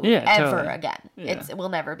about you ever totally. again. Yeah. It will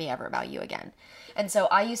never be ever about you again. And so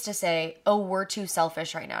I used to say, "Oh, we're too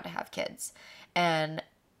selfish right now to have kids," and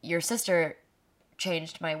your sister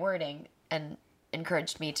changed my wording and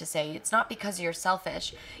encouraged me to say, "It's not because you're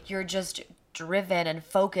selfish. You're just driven and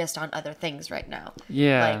focused on other things right now.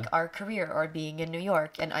 Yeah. Like our career or being in New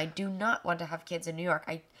York. And I do not want to have kids in New York.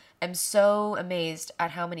 I am so amazed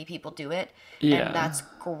at how many people do it. Yeah. And that's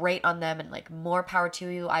great on them. And like more power to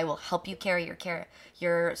you. I will help you carry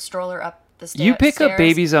your stroller up the stairs. You pick up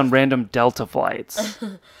babies on random Delta flights.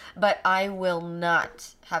 But I will not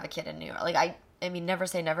have a kid in New York. Like I mean, never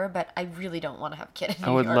say never, but I really don't want to have a kid in New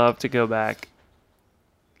I would York. love to go back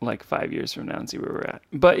like 5 years from now and see where we're at.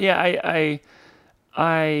 But yeah,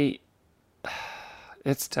 I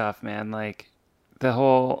it's tough, man. Like the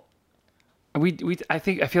whole, I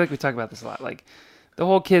feel like we talk about this a lot. Like the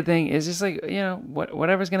whole kid thing is just like,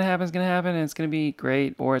 whatever's going to happen is going to happen, and it's going to be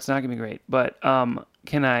great or it's not going to be great. But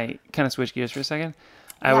can I kind of switch gears for a second?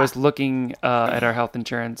 I Yeah. was looking at our health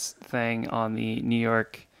insurance thing on the New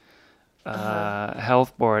York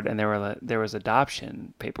health board, and there was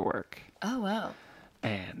adoption paperwork. Oh, wow.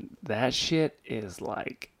 And that shit is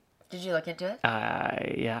like, Did you look into it?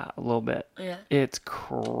 yeah, a little bit. Yeah. It's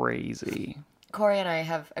crazy. Corey and I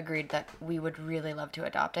have agreed that we would really love to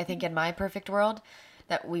adopt. I think in my perfect world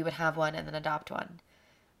that we would have one and then adopt one.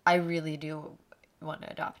 I really do want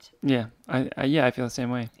to adopt. Yeah, I feel the same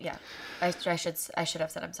way. Yeah. I should have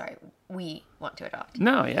said I'm sorry. We want to adopt.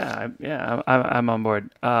 No, I'm on board.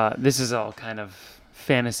 This is all kind of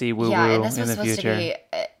fantasy woo woo Yeah, and this in was the supposed future. to be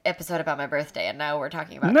an episode about my birthday, and now we're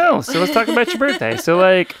talking about No, kids. so let's talk about your birthday. So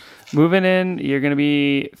like moving in, you're gonna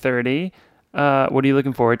be 30. What are you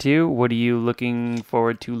looking forward to? What are you looking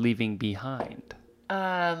forward to leaving behind?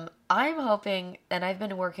 I'm hoping, and I've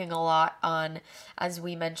been working a lot on, as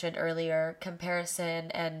we mentioned earlier, comparison,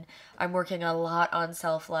 and I'm working a lot on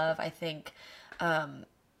self-love. I think a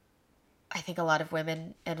lot of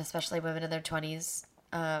women, and especially women in their 20s,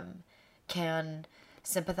 can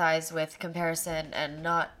sympathize with comparison and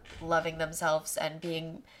not loving themselves and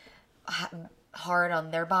being hard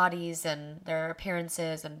on their bodies and their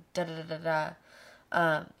appearances and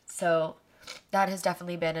so that has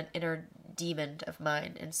definitely been an inner demon of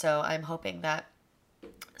mine, and so I'm hoping that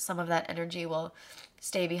some of that energy will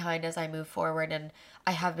stay behind as I move forward. And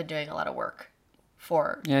I have been doing a lot of work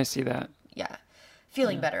for Yeah, I see that.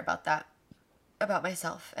 feeling better about that, about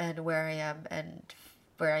myself and where I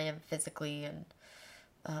am physically, and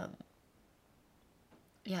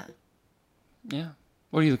Yeah.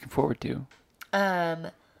 What are you looking forward to?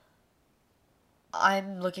 I'm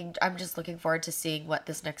just looking forward to seeing what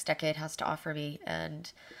this next decade has to offer me,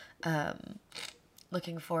 and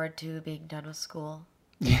looking forward to being done with school.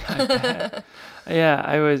 Yeah, I bet. Yeah,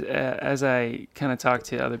 I was as I kind of talked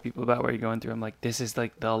to other people about what you're going through. I'm like, this is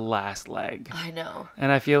like the last leg, I know.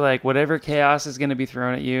 and I feel like whatever chaos is going to be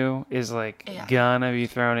thrown at you is like Yeah. gonna be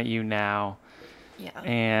thrown at you now, Yeah.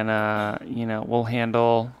 and we'll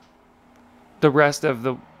handle the rest of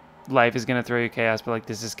the life is going to throw you chaos, but like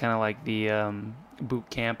this is kind of like the boot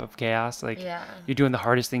camp of chaos. Like Yeah. you're doing the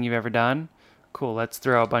hardest thing you've ever done. Cool, let's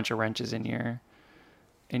throw a bunch of wrenches in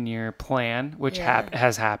your plan, which Yeah.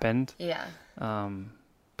 has happened. Yeah.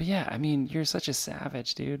 But But yeah, I mean, you're such a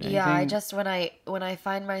savage, dude. Yeah, I Anything- just when I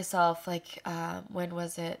find myself like when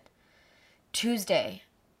was it? Tuesday.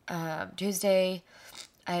 Tuesday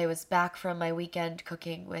I was back from my weekend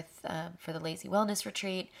cooking with for the Lazy Wellness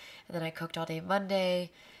Retreat, and then I cooked all day Monday,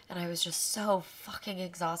 and I was just so fucking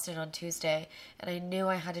exhausted on Tuesday, and I knew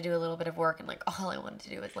I had to do a little bit of work, and like all I wanted to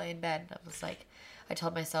do was lay in bed. And I was like, I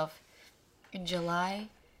told myself, in July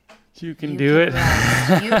you can you do can it.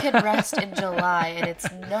 rest. You can rest in July, and it's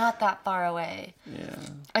not that far away. Yeah.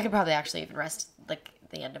 I could probably actually even rest like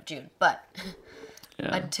the end of June, but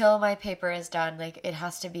Yeah. until my paper is done, like it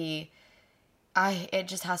has to be, it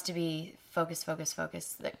just has to be focus.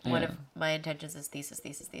 Like one of my intentions is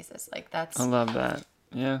thesis. Like that's, I love that.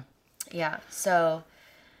 Yeah. yeah. So,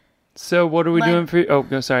 So what are we My- doing for? Oh,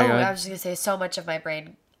 go. Sorry. oh, go I ahead. was just gonna say, so much of my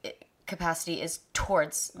brain capacity is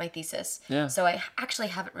towards my thesis. Yeah. So I actually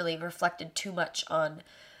haven't really reflected too much on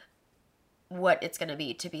what it's gonna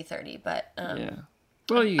be to be 30, but Yeah.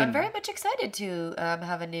 Well, you. I'm Can, very much excited to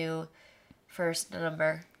have a new first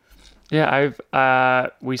number. Yeah,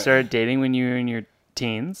 we started dating when you were in your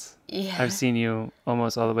teens. Yeah. I've seen you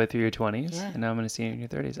almost all the way through your 20s, Yeah. and now I'm going to see you in your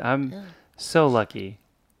 30s. I'm so lucky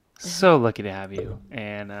to have you.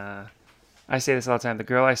 And I say this all the time. The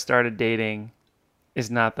girl I started dating is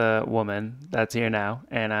not the woman that's here now,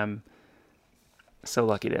 and I'm so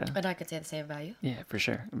lucky to. And I could say the same about you. Yeah, for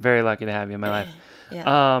sure. I'm very lucky to have you in my life.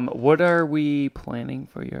 Yeah. What are we planning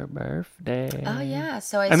for your birthday? Oh yeah.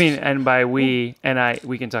 So I mean, and by we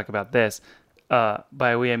we can talk about this.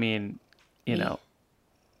 By we I mean, you Me? know.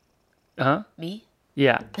 Huh? me.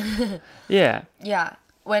 Yeah. Yeah. Yeah.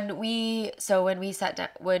 When we sat down,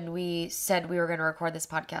 when we said we were going to record this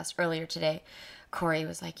podcast earlier today, Corey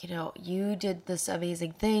was like, you did this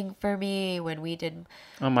amazing thing for me when we did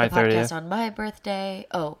On my the podcast 30th. on my birthday.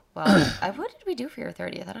 Oh, well, what did we do for your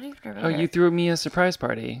 30th? I don't even remember. Oh, you threw me a surprise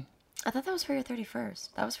party. I thought that was for your 31st.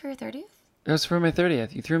 That was for your 30th? It was for my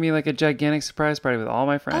 30th. You threw me like a gigantic surprise party with all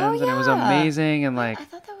my friends, and it was yeah. amazing. And like, I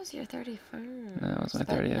thought that was your 31st. No, it was my But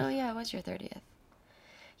 30th. No, yeah, it was your 30th.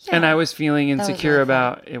 and Yeah. I was feeling was insecure really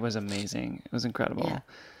fun. about. It was amazing. It was incredible. Yeah.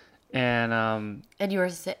 And And you were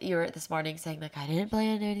this morning saying like, I didn't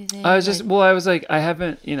plan anything. I was just like, well, I was like, I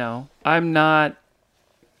haven't, I'm not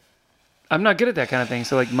good at that kind of thing.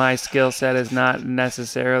 So like my skill set is not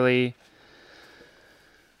necessarily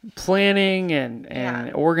planning and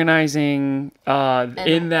Yeah. organizing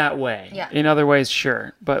in that way. Yeah. In other ways,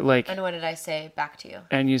 sure. But like And what did I say back to you?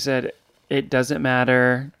 and you said it doesn't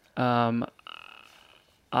matter.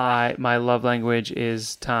 My love language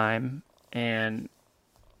is time, and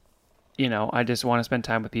I just want to spend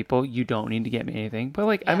time with people. You don't need to get me anything, but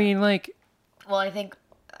like I Yeah. mean, like Well, I think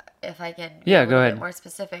if I can be Yeah, a go little ahead. bit more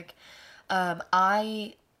specific,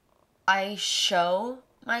 I show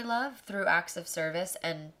my love through acts of service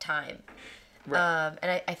and time.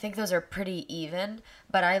 And I think those are pretty even,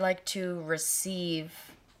 but I like to receive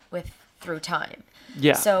through time.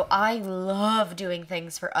 Yeah. So I love doing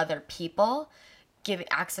things for other people, giving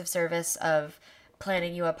acts of service of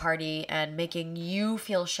planning you a party and making you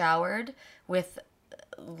feel showered with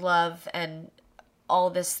love and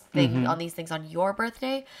all this thing on these things on your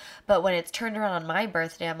birthday. But when it's turned around on my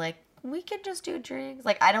birthday, I'm like, we can just do drinks.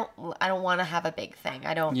 Like I don't want to have a big thing.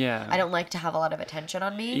 I don't like to have a lot of attention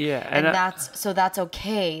on me. Yeah, And and that's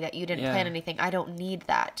okay that you didn't Yeah. plan anything. I don't need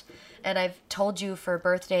that. And I've told you for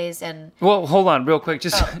birthdays and Well, hold on, real quick,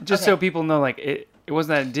 just so okay. people know, like it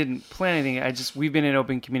wasn't that I didn't plan anything. We've been in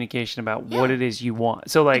open communication about what Yeah. it is you want.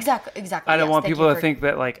 So like, exactly. I don't yes, want thank people you to for- think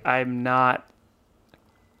that like I'm not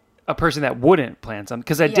a person that wouldn't plan something,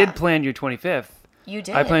 because I Yeah. did plan your 25th. you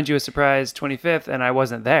did. I planned you a surprise 25th, and I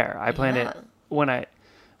wasn't there. I planned Yeah. it when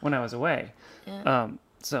I was away.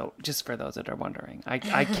 So just for those that are wondering, I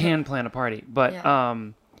can plan a party, but Yeah.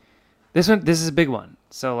 this is a big one.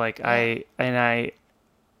 So like I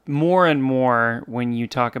more and more when you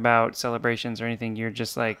talk about celebrations or anything, you're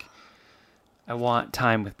just like, I want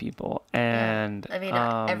time with people. And I mean,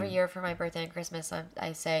 every year for my birthday and Christmas,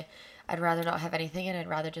 I say I'd rather not have anything and I'd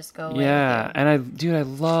rather just go away yeah, with you. and I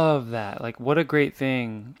love that. Like, what a great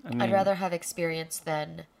thing. I mean, I'd rather have experience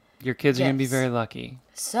than... your kids are gonna be gifts. very lucky.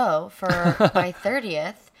 So, for my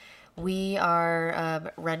 30th, we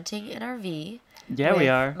are renting an RV. Yeah, we with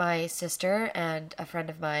are. My sister and a friend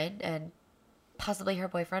of mine and possibly her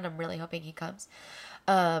boyfriend. I'm really hoping he comes.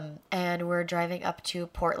 And we're driving up to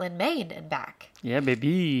Portland, Maine and back. Yeah,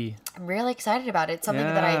 baby. I'm really excited about it. It's something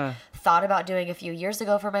that I Yeah. thought about doing a few years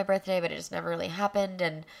ago for my birthday, but it just never really happened.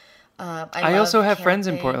 And I I also love have friends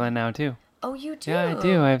in camping. Portland now too. Oh, you do? Yeah, I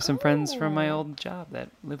do. I have some friends from my Cool. old job that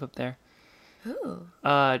live up there. Who?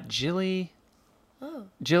 Jilly Oh.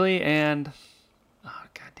 and oh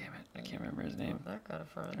God damn it. I can't remember his name. That got a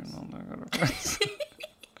friends. Friends.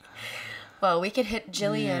 Well, we could hit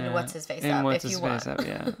Jillian, what's his face up if you want.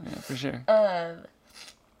 Yeah, for sure. Yeah,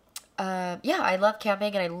 I love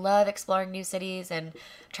camping and I love exploring new cities and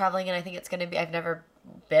traveling. And I think it's going to be, I've never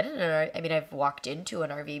been in an RV. I mean, I've walked into an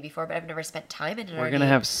RV before, but I've never spent time in an RV. We're going to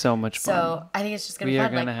have so much fun. So I think it's just going to be We are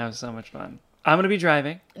fun. going to have so much fun. I'm going to be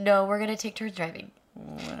driving. No, we're going to take turns driving.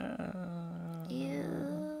 Yeah.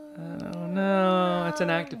 Oh, no. It's an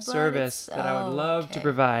act of service that I would love to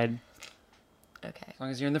provide. Okay. As long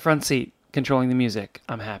as you're in the front seat controlling the music,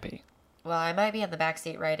 I'm happy. Well, I might be in the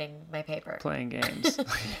backseat writing my paper. Playing games.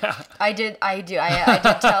 Yeah. I did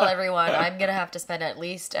tell everyone I'm going to have to spend at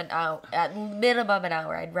least an hour, at minimum an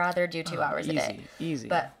hour. I'd rather do 2 hours a day. Easy.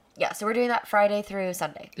 But yeah, so we're doing that Friday through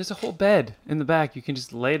Sunday. There's a whole bed in the back. You can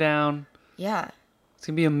just lay down. Yeah. It's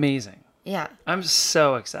going to be amazing. Yeah. I'm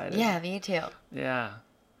so excited. Yeah, me too. Yeah.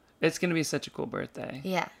 It's going to be such a cool birthday.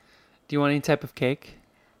 Yeah. Do you want any type of cake?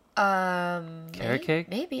 Carrot cake?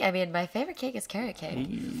 Maybe. I mean, my favorite cake is carrot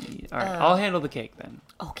cake. All right. I'll handle the cake then.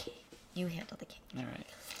 Okay. You handle the cake. All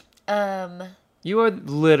right. Um, You are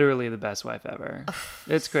literally the best wife ever.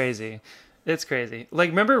 It's crazy. It's crazy. Like,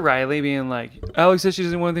 remember Riley being like, Alex says she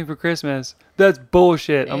doesn't want anything for Christmas. That's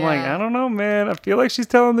bullshit. I'm like, Yeah. I don't know, man. I feel like she's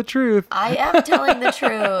telling the truth. I am telling the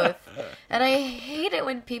truth. And I hate it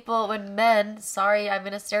when men, sorry, I'm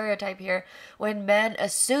in a stereotype here, when men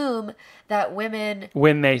assume that women,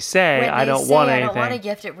 When they say, when I they don't say, want I anything. don't want a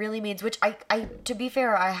gift, it really means, which I, to be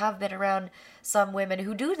fair, I have been around some women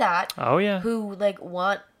who do that. Oh, yeah. Who, like,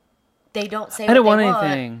 they don't say I don't what want they want.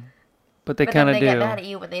 anything. But they But kind then of they do. get mad at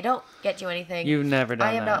you when they don't get you anything. You've never done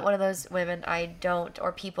I am that. not one of those women. I don't,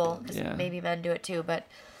 or people, 'cause Yeah. maybe men do it too, but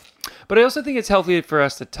But I also think it's healthy for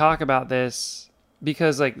us to talk about this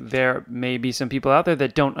because, like, there may be some people out there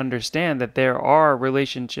that don't understand that there are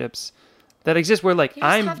relationships that exist where, like, you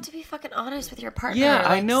just I'm. have to be fucking honest with your partner. Yeah,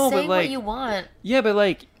 I Like, know, say but, like, what you want. Yeah, but,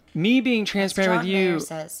 like, me being transparent John with you. Mayer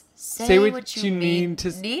says, say what you need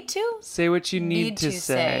to need to. say what you need to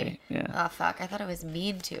say. Yeah. Oh fuck! I thought it was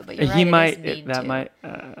mean to, but you're right. He it is might. mean That to. might.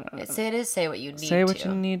 It is say what you need. Say what to.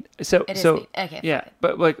 you need. So. It is So. mean. Okay. Yeah, fine.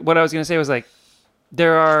 but like what I was gonna say was like,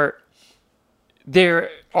 there are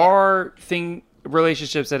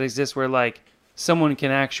relationships that exist where like someone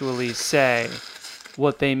can actually say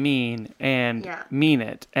what they mean and Yeah. mean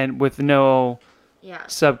it and with no Yeah.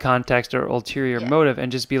 subcontext or ulterior Yeah. motive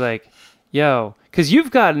and just be like, yo, because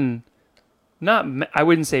you've gotten I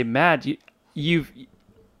wouldn't say mad. You've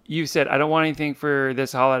said I don't want anything for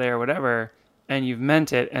this holiday or whatever, and you've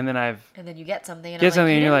meant it, and then I've And then you get something, and get I'm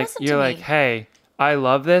something, and like, you're like, hey, I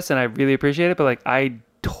love this, and I really appreciate it, but like I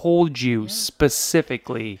told you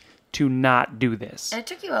specifically to not do this. And it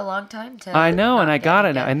took you a long time to. I know, not and I get got the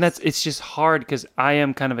it now, and gifts. it's just hard because I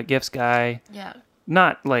am kind of a gifts guy. Yeah.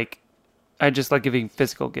 Not like I just like giving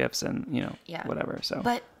physical gifts and Yeah. whatever. So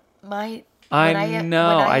But my. I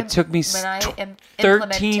know. It took me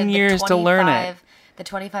 13 years to learn it. The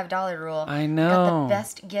 $25 rule. I Got know. the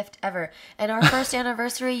best gift ever. And our first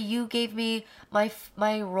anniversary, you gave me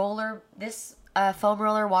my roller, this foam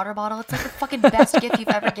roller water bottle. It's like the fucking best gift you've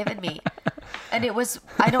ever given me. And it was,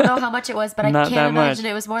 I don't know how much it was, but I Not can't that imagine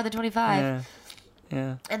much. it was more than 25.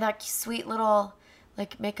 Yeah. And that sweet little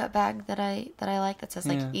like makeup bag that I like that says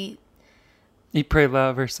like Yeah. Eat, pray,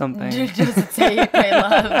 love, or something. It doesn't say eat, pray,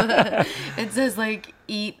 love. It says like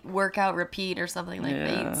eat, workout, repeat, or something like that.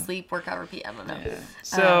 Yeah. Eat, sleep, workout, repeat. I don't know. Yeah.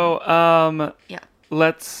 So, Yeah.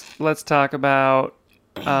 let's talk about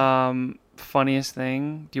funniest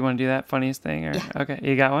thing. Do you want to do that funniest thing? Or Yeah. Okay,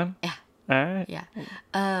 you got one? Yeah. All right.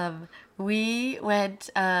 Yeah. We went,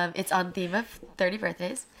 it's on theme of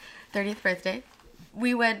 30th birthday.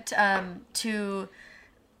 We went to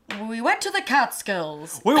the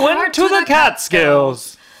Catskills. We went to the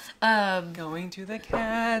Catskills. Um, Going to the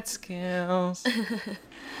Catskills.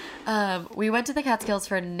 we went to the Catskills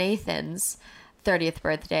for Nathan's 30th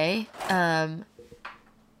birthday.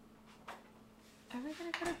 Are we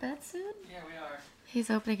gonna go to bed soon? Yeah, we are. He's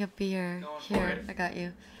opening a beer. Going for Here, it. I got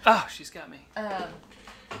you. Oh, she's got me.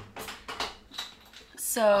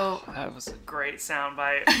 So, That was a great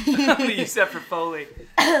soundbite. that you said for Foley.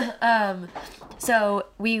 so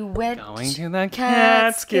we went Going to the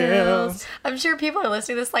Catskills. I'm sure people are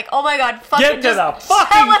listening to this like, oh my god, fucking Get to just the fucking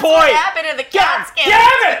tell us what point. happened in the God Catskills.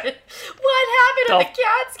 damn it! What happened in The the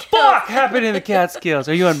Catskills? Fuck happened in the Catskills.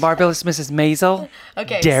 Are you on Marvelous Mrs. Maisel?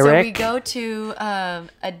 Okay, Derek? so we go to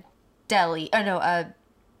a deli. Oh no, a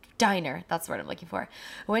diner. That's the word I'm looking for.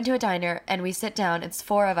 We went to a diner and we sit down. It's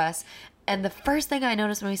 4 of us. And the first thing I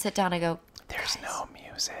noticed when we sit down, I go, There's no music.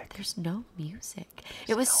 music. There's no music.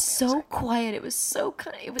 It was so quiet. It was so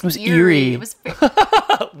kind of, it was eerie. eerie. It was very,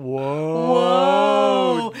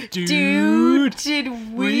 Whoa, dude,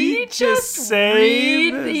 did we just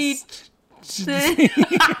say read this? the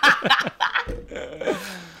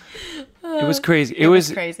It was crazy. It was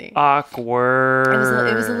was crazy. awkward.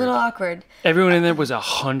 It was a little awkward. Everyone in there was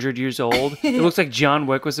 100 years old. It looks like John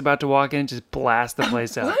Wick was about to walk in and just blast the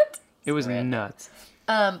place up. What? It was nuts.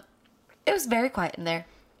 It was very quiet in there.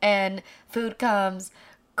 And food comes.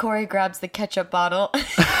 Corey grabs the ketchup bottle.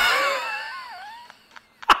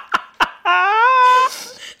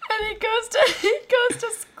 And he goes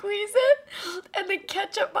to squeeze it. And the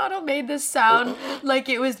ketchup bottle made this sound like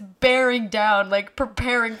it was bearing down, like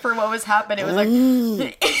preparing for what was happening. It was like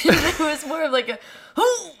it was more of like a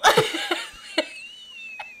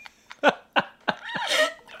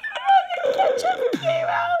ketchup came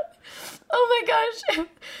out. Oh my gosh.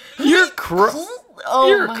 You're Oh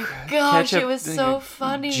Your my gosh, ketchup it was thing, so a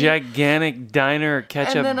funny. gigantic diner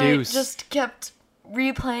ketchup And then deuce. I just kept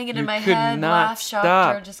replaying it You in my could head. not Laugh, stop.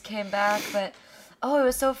 shock, just came back. But oh, it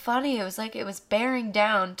was so funny. It was like it was bearing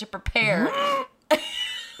down to prepare.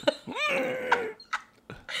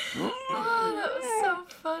 Oh, that was so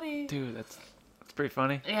funny. Dude, that's pretty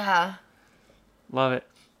funny. Yeah, Love it.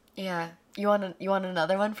 yeah. You want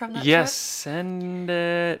another one from that Yes, trip? send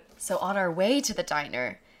it. So on our way to the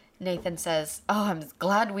diner, Nathan says, "Oh, I'm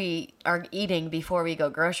glad we are eating before we go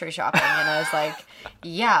grocery shopping." And I was like,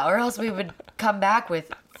 "Yeah, or else we would come back with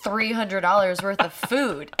 $300 worth of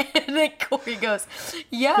food." And then Corey goes,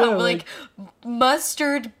 "Yeah, Yeah, like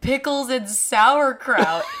mustard, pickles, and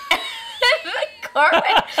sauerkraut." And the car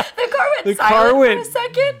went silent for a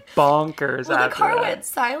second. bonkers. Well, the after car that. went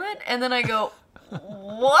silent, and then I go,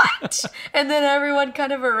 "What?" And then everyone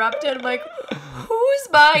kind of erupted. I'm like, "Who's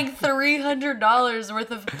buying $300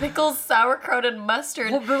 worth of pickles, sauerkraut, and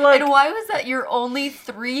mustard? Well, they're like- and why was that your only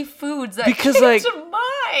 3 foods that Because, came like- to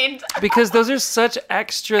mind?" Because those are such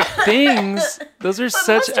extra things. Those are But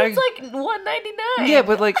such mustard's like $1.99. Yeah,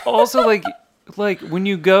 but like also like when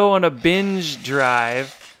you go on a binge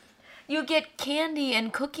drive, you get candy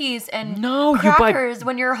and cookies and No, you buy crackers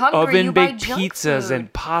when you're hungry. You oven buy baked junk pizzas food.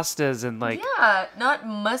 and pastas and like Yeah, not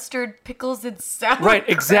mustard, pickles, and sauerkraut. right,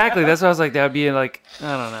 exactly. That's what I was like. That would be like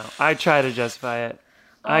I don't know. I try to justify it.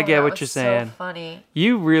 I Oh, get that what was you're saying. So funny.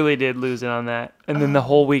 You really did lose it on that. And then the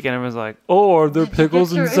whole weekend everyone's like, "Oh, are there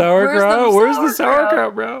pickles and Where's the sauerkraut? Where's the sauerkraut?"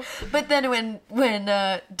 sauerkraut, bro?" But then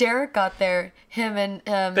when Derek got there, him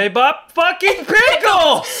and They bought fucking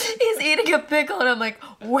pickles. he's eating a pickle, and I'm like,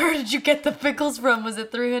 "Where did you get the pickles from? Was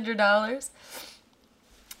it $300?"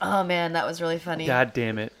 Oh man, that was really funny. God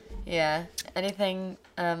damn it. Yeah. Anything?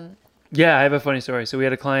 Yeah, I have a funny story. So we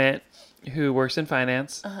had a client who works in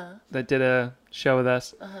finance that did a show with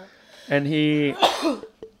us, and he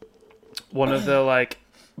one of the like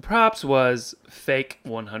props was fake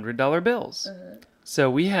 $100 bills. So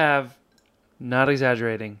we have, not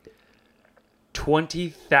exaggerating,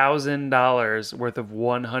 $20,000 worth of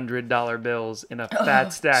 $100 bills in a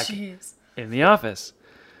fat stack Jeez. in the office.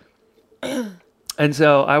 And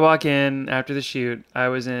so I walk in after the shoot. I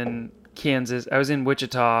was in Kansas. I was in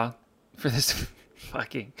Wichita for this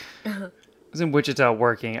fucking. I was in Wichita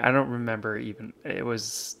working. I don't remember even. It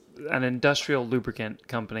was an industrial lubricant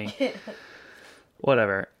company.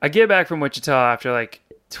 Whatever. I get back from Wichita after like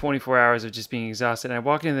 24 hours of just being exhausted. And I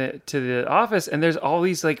walk to the office and there's all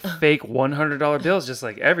these like fake $100 bills just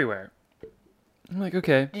like everywhere. I'm like,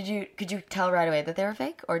 okay. Could you tell right away that they were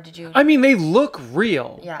fake, or did you? I mean, they look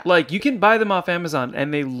real. Yeah. Like you can buy them off Amazon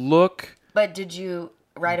and they look. But did you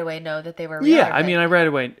right away know that they were real? Yeah, or I fake? mean, I right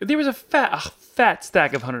away. There was a fat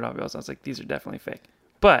stack of $100 bills. I was like, these are definitely fake.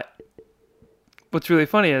 But what's really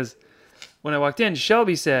funny is when I walked in,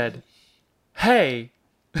 Shelby said, "Hey,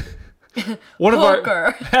 one of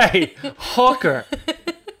Hooker. hey, hooker,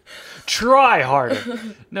 try harder."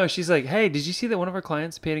 No, she's like, "Hey, did you see that one of our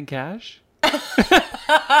clients paid in cash?" I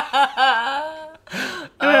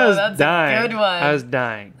was that's a dying. good one. I was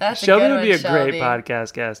dying. That's a Shelby good would be a one, great Shelby.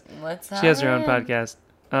 podcast guest. Let's She has her have own her in. podcast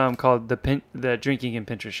called the Drinking and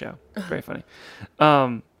Pinterest Show. Very funny.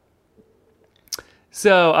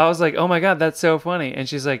 So I was like, "Oh my God, that's so funny." And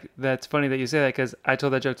she's like, "That's funny that you say that because I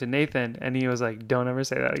told that joke to Nathan and he was like, 'Don't ever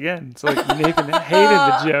say that again.'" So like Nathan hated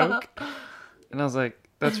the joke. And I was like,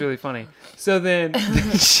 "That's really funny." So then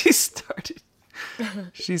she started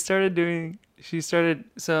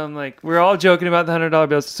so I'm like, we're all joking about the $100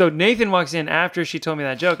 bills. So Nathan walks in after she told me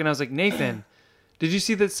that joke and I was like, "Nathan, did you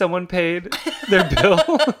see that someone paid their bill?"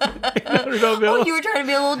 $100 bill. Oh, you were trying to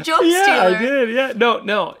be a little joke Yeah, stealer. I did. Yeah.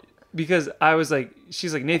 No. because I was like,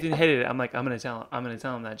 she's like, Nathan hated it. I'm like, I'm gonna tell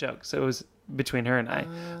him that joke. So it was between her and I.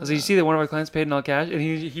 I was like, you see that one of our clients paid in all cash, and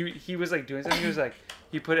he was like doing something. He was like,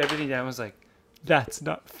 he put everything down. I was like, that's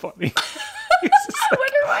not funny. I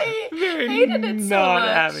wonder why he hated it so not much.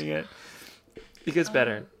 having it. It gets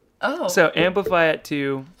better. Oh. So amplify it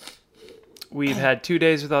to. We've had 2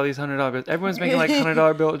 days with all these $100 bills. Everyone's making like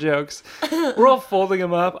 $100 bill jokes. We're all folding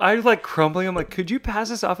them up. I was like crumpling them. Like, could you pass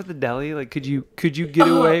this off at the deli? Like, could you get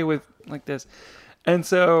away with like this? And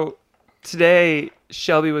so today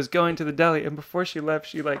Shelby was going to the deli, and before she left,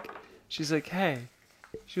 she's like, hey,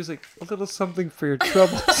 she was like, a little something for your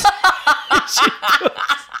troubles.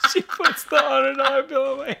 she puts the $100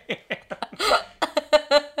 bill in my hand.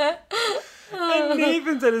 And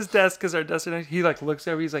Nathan's at his desk because our desks are next. He like looks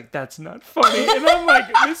over. He's like, "That's not funny." And I'm like,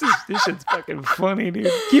 "This shit's fucking funny,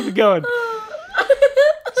 dude. Keep it going."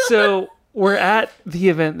 So we're at the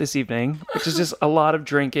event this evening, which is just a lot of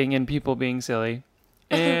drinking and people being silly.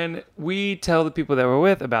 And we tell the people that we're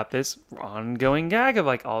with about this ongoing gag of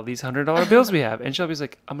like all these $100 bills we have. And Shelby's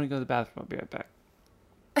like, "I'm gonna go to the bathroom. I'll be right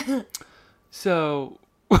back." So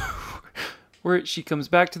she comes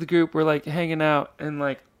back to the group. We're like hanging out and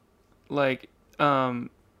like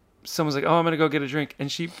someone's like, "Oh, I'm gonna go get a drink,"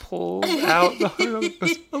 and she pulls out the $100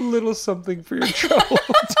 goes, "A little something for your trouble."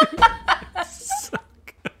 Dude, it's so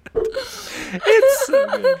good. It's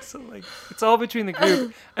so good. So like, it's all between the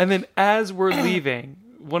group, and then as we're leaving,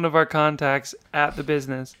 one of our contacts at the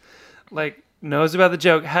business, like, knows about the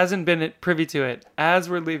joke, hasn't been privy to it. As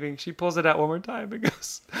we're leaving, she pulls it out one more time and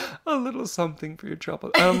goes, "A little something for your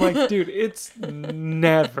trouble." And I'm like, dude, it's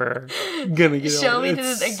never gonna get old. Shelby did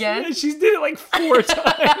it again? Yeah, she did it like 4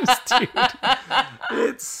 times,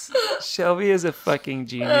 dude. Shelby is a fucking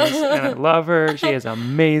genius, and I love her. She is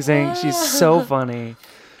amazing. She's so funny.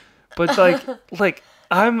 But like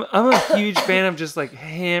I'm a huge fan of just like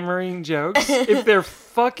hammering jokes if they're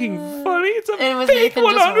fucking funny. It's a And was fake Nathan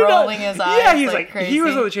 100. just rolling his eyes? Yeah, he's like crazy? he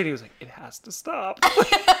was on the chain. He was like, "It has to stop."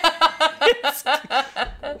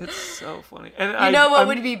 It's so funny. And You know what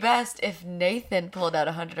would be best if Nathan pulled out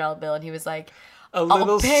a $100 bill and he was like, a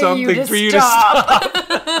little "I'll pay something you to for you stop." to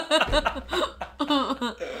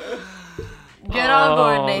stop. Get on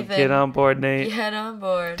board, Nathan. Get on board, Nate. Get on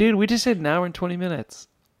board. Dude, we just hit an hour and 20 minutes.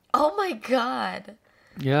 Oh my god.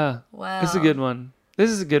 Yeah. Wow. This is a good one. This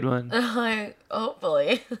is a good one.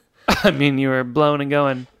 Hopefully. I mean, you were blowing and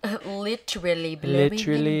going. Literally blowing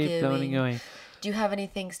Literally and blowing and going. Do you have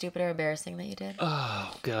anything stupid or embarrassing that you did?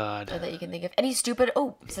 Oh, God. Or that you can think of? Any stupid,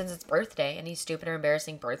 since it's birthday, any stupid or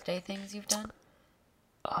embarrassing birthday things you've done?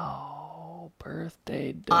 Oh,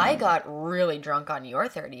 birthday. I got really drunk on your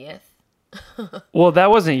 30th. Well, that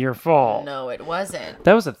wasn't your fault. No, it wasn't.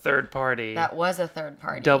 That was a third party. That was a third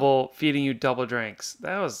party. Feeding you double drinks.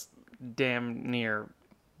 That was damn near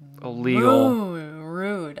illegal. Moon.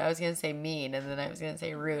 Rude. I was going to say mean, and then I was going to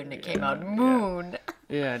say rude, and it came out moon.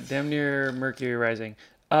 Yeah, damn near Mercury rising.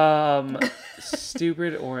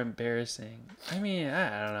 Stupid or embarrassing? I mean,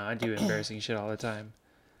 I don't know. I do embarrassing shit all the time.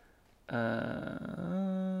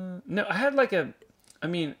 No, I had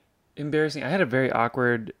embarrassing. I had a very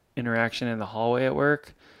awkward interaction in the hallway at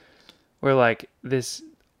work where like this.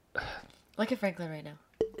 Look at Franklin right now.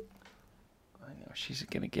 I know she's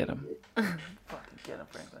gonna get him. Fucking get him,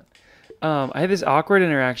 Franklin. I had this awkward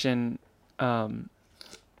interaction.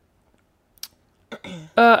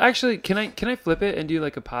 Actually, can I flip it and do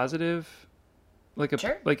like a positive,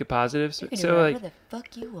 Sure. like a positive? You can do So whatever like, the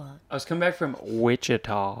fuck you want. I was coming back from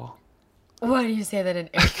Wichita. Why do you say that in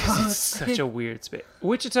air It's quotes? such a weird space.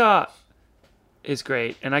 Wichita is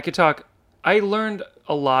great, and I could talk. I learned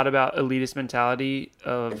a lot about elitist mentality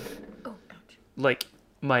of like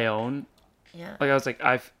my own. Yeah. Like I was like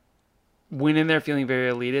I've went in there feeling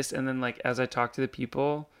very elitist, and then like as I talked to the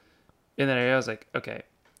people in that area, I was like, okay,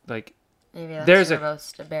 like Maybe that's there's your a-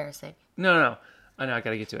 most embarrassing. no, I know I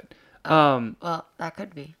gotta get to it. Well, that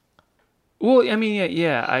could be. Well, I mean,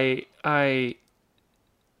 yeah, I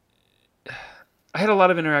had a lot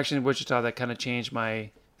of interaction in Wichita that kind of changed my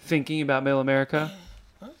thinking about Middle America,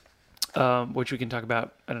 which we can talk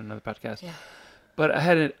about on another podcast. Yeah. But I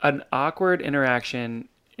had an awkward interaction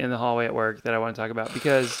in the hallway at work that I want to talk about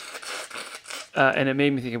because, and it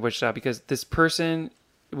made me think of Wichita because this person,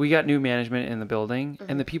 we got new management in the building,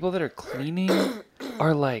 and the people that are cleaning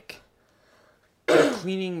are like, they're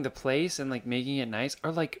cleaning the place and like making it nice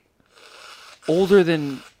are like older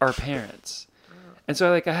than our parents. And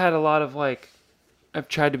so I had a lot of like, I've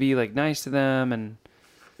tried to be like nice to them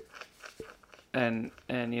and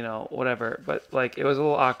you know, whatever, but like it was a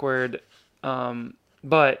little awkward.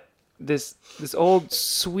 But this old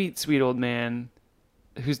sweet old man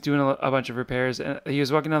who's doing a bunch of repairs, and he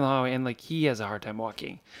was walking down the hallway, and like he has a hard time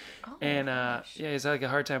walking, and yeah, he's had like a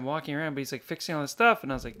hard time walking around, but he's like fixing all this stuff,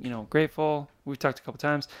 and I was like, grateful. We've talked a couple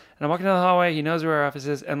times, and I'm walking down the hallway. He knows where our office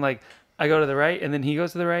is, and like I go to the right, and then he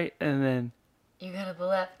goes to the right, and then You go to the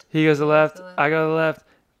left. he goes to the left. I go to the left.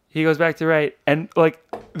 He goes back to the right, and like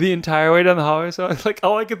the entire way down the hallway. So like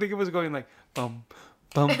all I could think of was going like bum,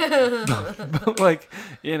 bum, bum, like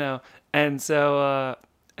and so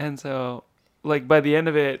like by the end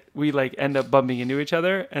of it, we like end up bumping into each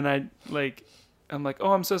other, and I'm like,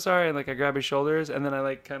 oh, I'm so sorry, and like I grab his shoulders, and then I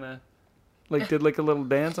like kind of like did like a little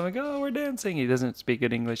dance. I'm like, oh, we're dancing. He doesn't speak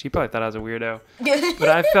good English. He probably thought I was a weirdo, but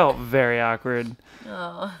I felt very awkward.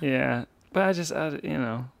 Oh. Yeah, but I just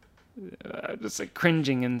like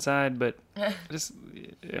cringing inside, but just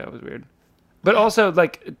it was weird. But also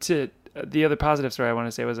like to the other positive story I want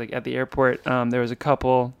to say was like at the airport, there was a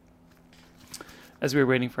couple. As we were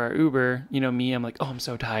waiting for our Uber, me, I'm like, oh, I'm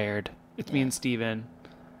so tired. It's me and Steven.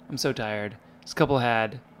 I'm so tired. This couple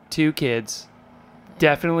had 2 kids,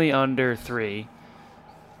 definitely under 3.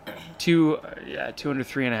 2 under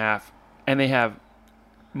 3.5. And they have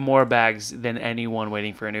more bags than anyone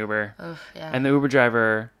waiting for an Uber. Ugh, yeah. And the Uber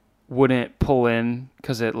driver wouldn't pull in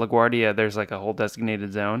because at LaGuardia, there's like a whole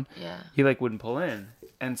designated zone. Yeah. He like wouldn't pull in.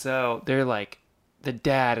 And so they're like, the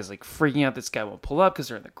dad is like freaking out. This guy won't pull up because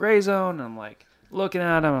they're in the gray zone. And I'm like, looking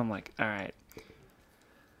at him, I'm like, all right.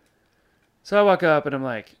 So I walk up and I'm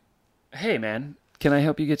like, hey man, can I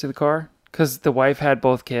help you get to the car? Because the wife had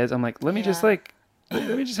both kids. I'm like, let me just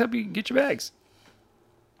help you get your bags.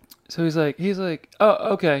 So he's like, oh,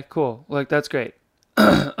 okay, cool. Like, that's great.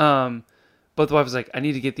 But the wife was like,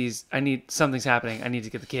 something's happening. I need to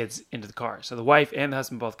get the kids into the car. So the wife and the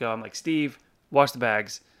husband both go. I'm like, Steve, wash the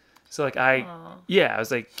bags. So like I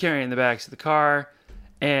was like carrying the bags to the car,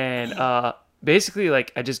 and basically,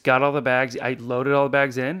 like, I just got all the bags. I loaded all the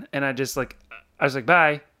bags in, and I was like,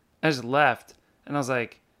 bye. I just left. And I was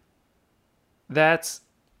like, that's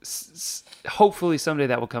hopefully someday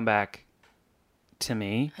that will come back to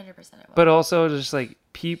me. 100% it will. But also, just, like,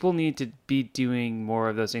 people need to be doing more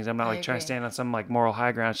of those things. I'm not, like, trying to agree. stand on some, like, moral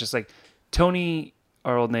high ground. It's just, like, Tony,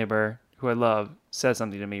 our old neighbor, who I love, said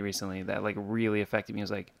something to me recently that, like, really affected me. He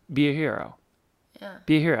was like, be a hero. Yeah.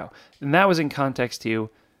 Be a hero. And that was in context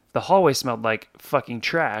to the hallway smelled like fucking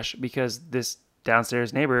trash because this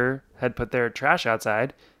downstairs neighbor had put their trash outside.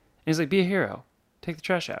 And he's like, be a hero. Take the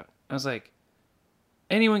trash out. I was like,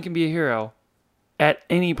 anyone can be a hero at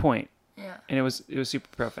any point. Yeah. And it was super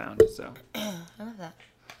profound. So I love that.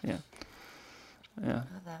 yeah. I love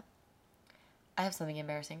that. I have something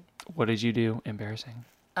embarrassing. What did you do? Embarrassing.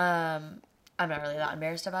 I'm not really that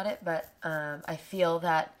embarrassed about it, but I feel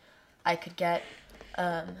that I could get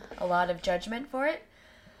a lot of judgment for it.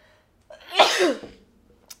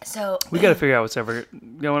 So We got to figure out what's ever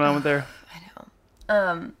going on with there. I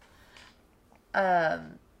know.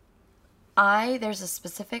 There's a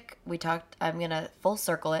specific, I'm going to full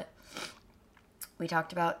circle it. We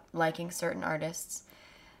talked about liking certain artists.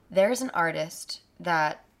 There's an artist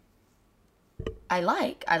that I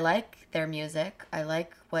like their music. I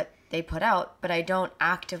like what they put out, but I don't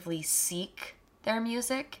actively seek their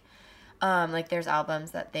music. Like there's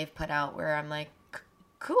albums that they've put out where I'm like,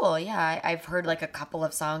 cool, yeah, I've heard like a couple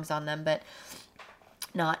of songs on them, but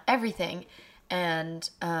not everything. And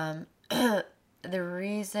the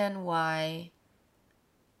reason why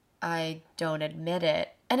I don't admit it,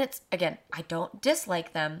 and it's, again, I don't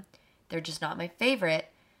dislike them, they're just not my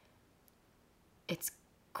favorite, it's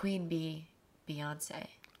Queen Bee, Beyonce.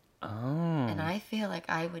 Oh. And I feel like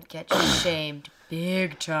I would get shamed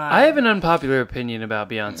big time. I have an unpopular opinion about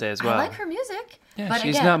Beyonce as well. I like her music. Yeah, but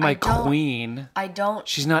she's again, not my I don't- queen. I don't.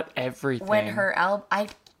 She's not everything. When her album, I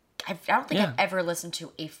don't think Yeah. I've ever listened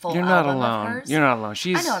to a full You're not album alone. of hers. You're not alone.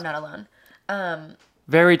 She's I know I'm not alone.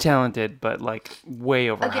 very talented, but like way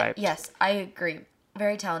overhyped. Okay, yes, I agree.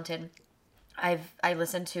 Very talented. I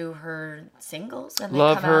listened to her singles when they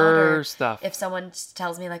Love come her out. Or stuff. If someone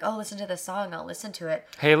tells me like, "Oh, listen to this song," I'll listen to it.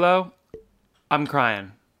 Halo, I'm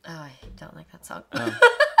crying. Oh, I don't like that song. Oh.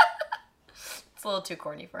 It's a little too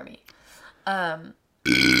corny for me. Solid.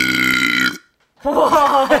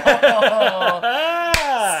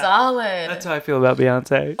 That's how I feel about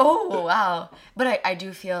Beyonce. Oh, wow. But I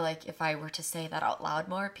do feel like if I were to say that out loud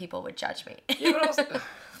more, people would judge me. Yeah, but also,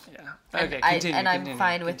 yeah. Okay, continue. And I'm continue,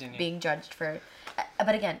 fine with continue. being judged for...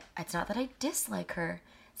 But again, it's not that I dislike her.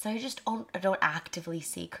 So I just don't actively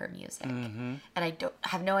seek her music. Mm-hmm. And I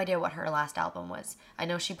have no idea what her last album was. I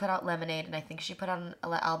know she put out Lemonade, and I think she put out an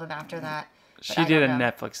album after that. but She I did a don't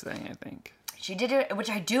know. Netflix thing, I think. She did it, which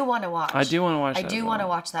I do want to watch. I do want to watch I that do as want to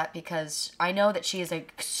well. watch that because I know that she is an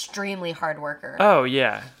extremely hard worker. Oh,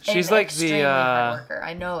 yeah. She's like extremely the... hard worker.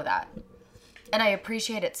 I know that. And I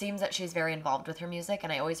appreciate it. Seems that she's very involved with her music,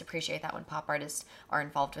 and I always appreciate that when pop artists are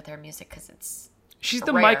involved with their music because it's She's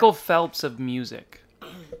the rare. Michael Phelps of music,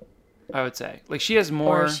 I would say. Like, she has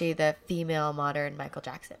more... Or is she the female modern Michael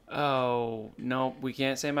Jackson? Oh, no, we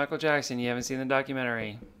can't say Michael Jackson. You haven't seen the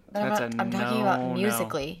documentary. But I'm talking about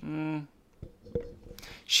musically.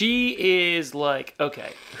 She is like,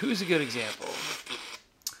 okay, who's a good example?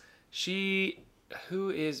 Who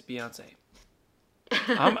is Beyonce?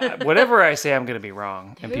 Whatever I say, I'm going to be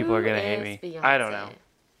wrong, and people are going to hate me. Beyonce? I don't know.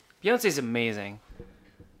 Beyonce's amazing.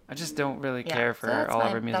 I just don't really care for that's all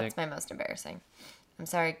of her music. That's my most embarrassing. I'm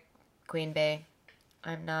sorry, Queen Bey.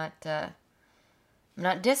 I'm not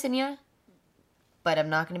dissing you, but I'm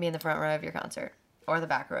not going to be in the front row of your concert or the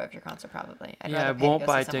back row of your concert. Probably. I'd Yeah, rather I pay to won't go see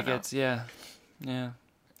buy someone tickets. else. Yeah.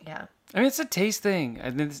 Yeah. I mean, it's a taste thing. I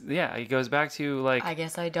mean, yeah, it goes back to like I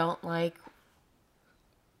guess I don't like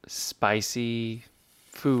spicy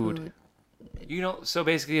food. You know, so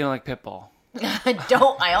basically you don't like Pitbull.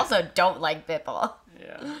 I also don't like Pitbull.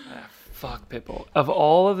 Yeah. Fuck Pitbull. Of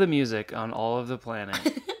all of the music on all of the planet,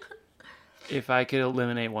 if I could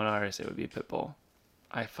eliminate one artist, it would be Pitbull.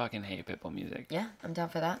 I fucking hate Pitbull music. Yeah, I'm down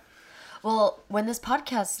for that. Well, when this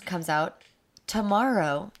podcast comes out,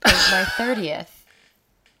 tomorrow is my 30th.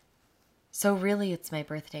 So really, it's my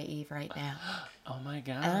birthday eve right now. Oh my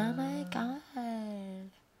god. Oh my god.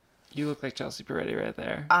 You look like Chelsea Peretti right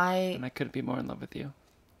there. I And I couldn't be more in love with you.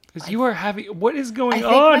 Because you are having... What is going think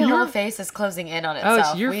on? my You're... whole face is closing in on itself.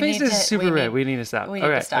 Alex, your face is super red. We need to stop. we need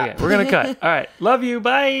to stop. Okay, we're going to cut. All right. Love you.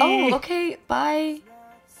 Bye. Oh, okay. Bye.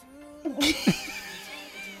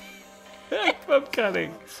 I'm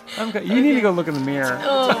cutting. You need to go look in the mirror.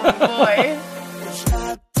 Oh, boy.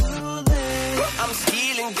 I'm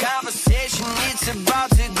stealing conversation, it's about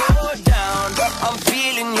to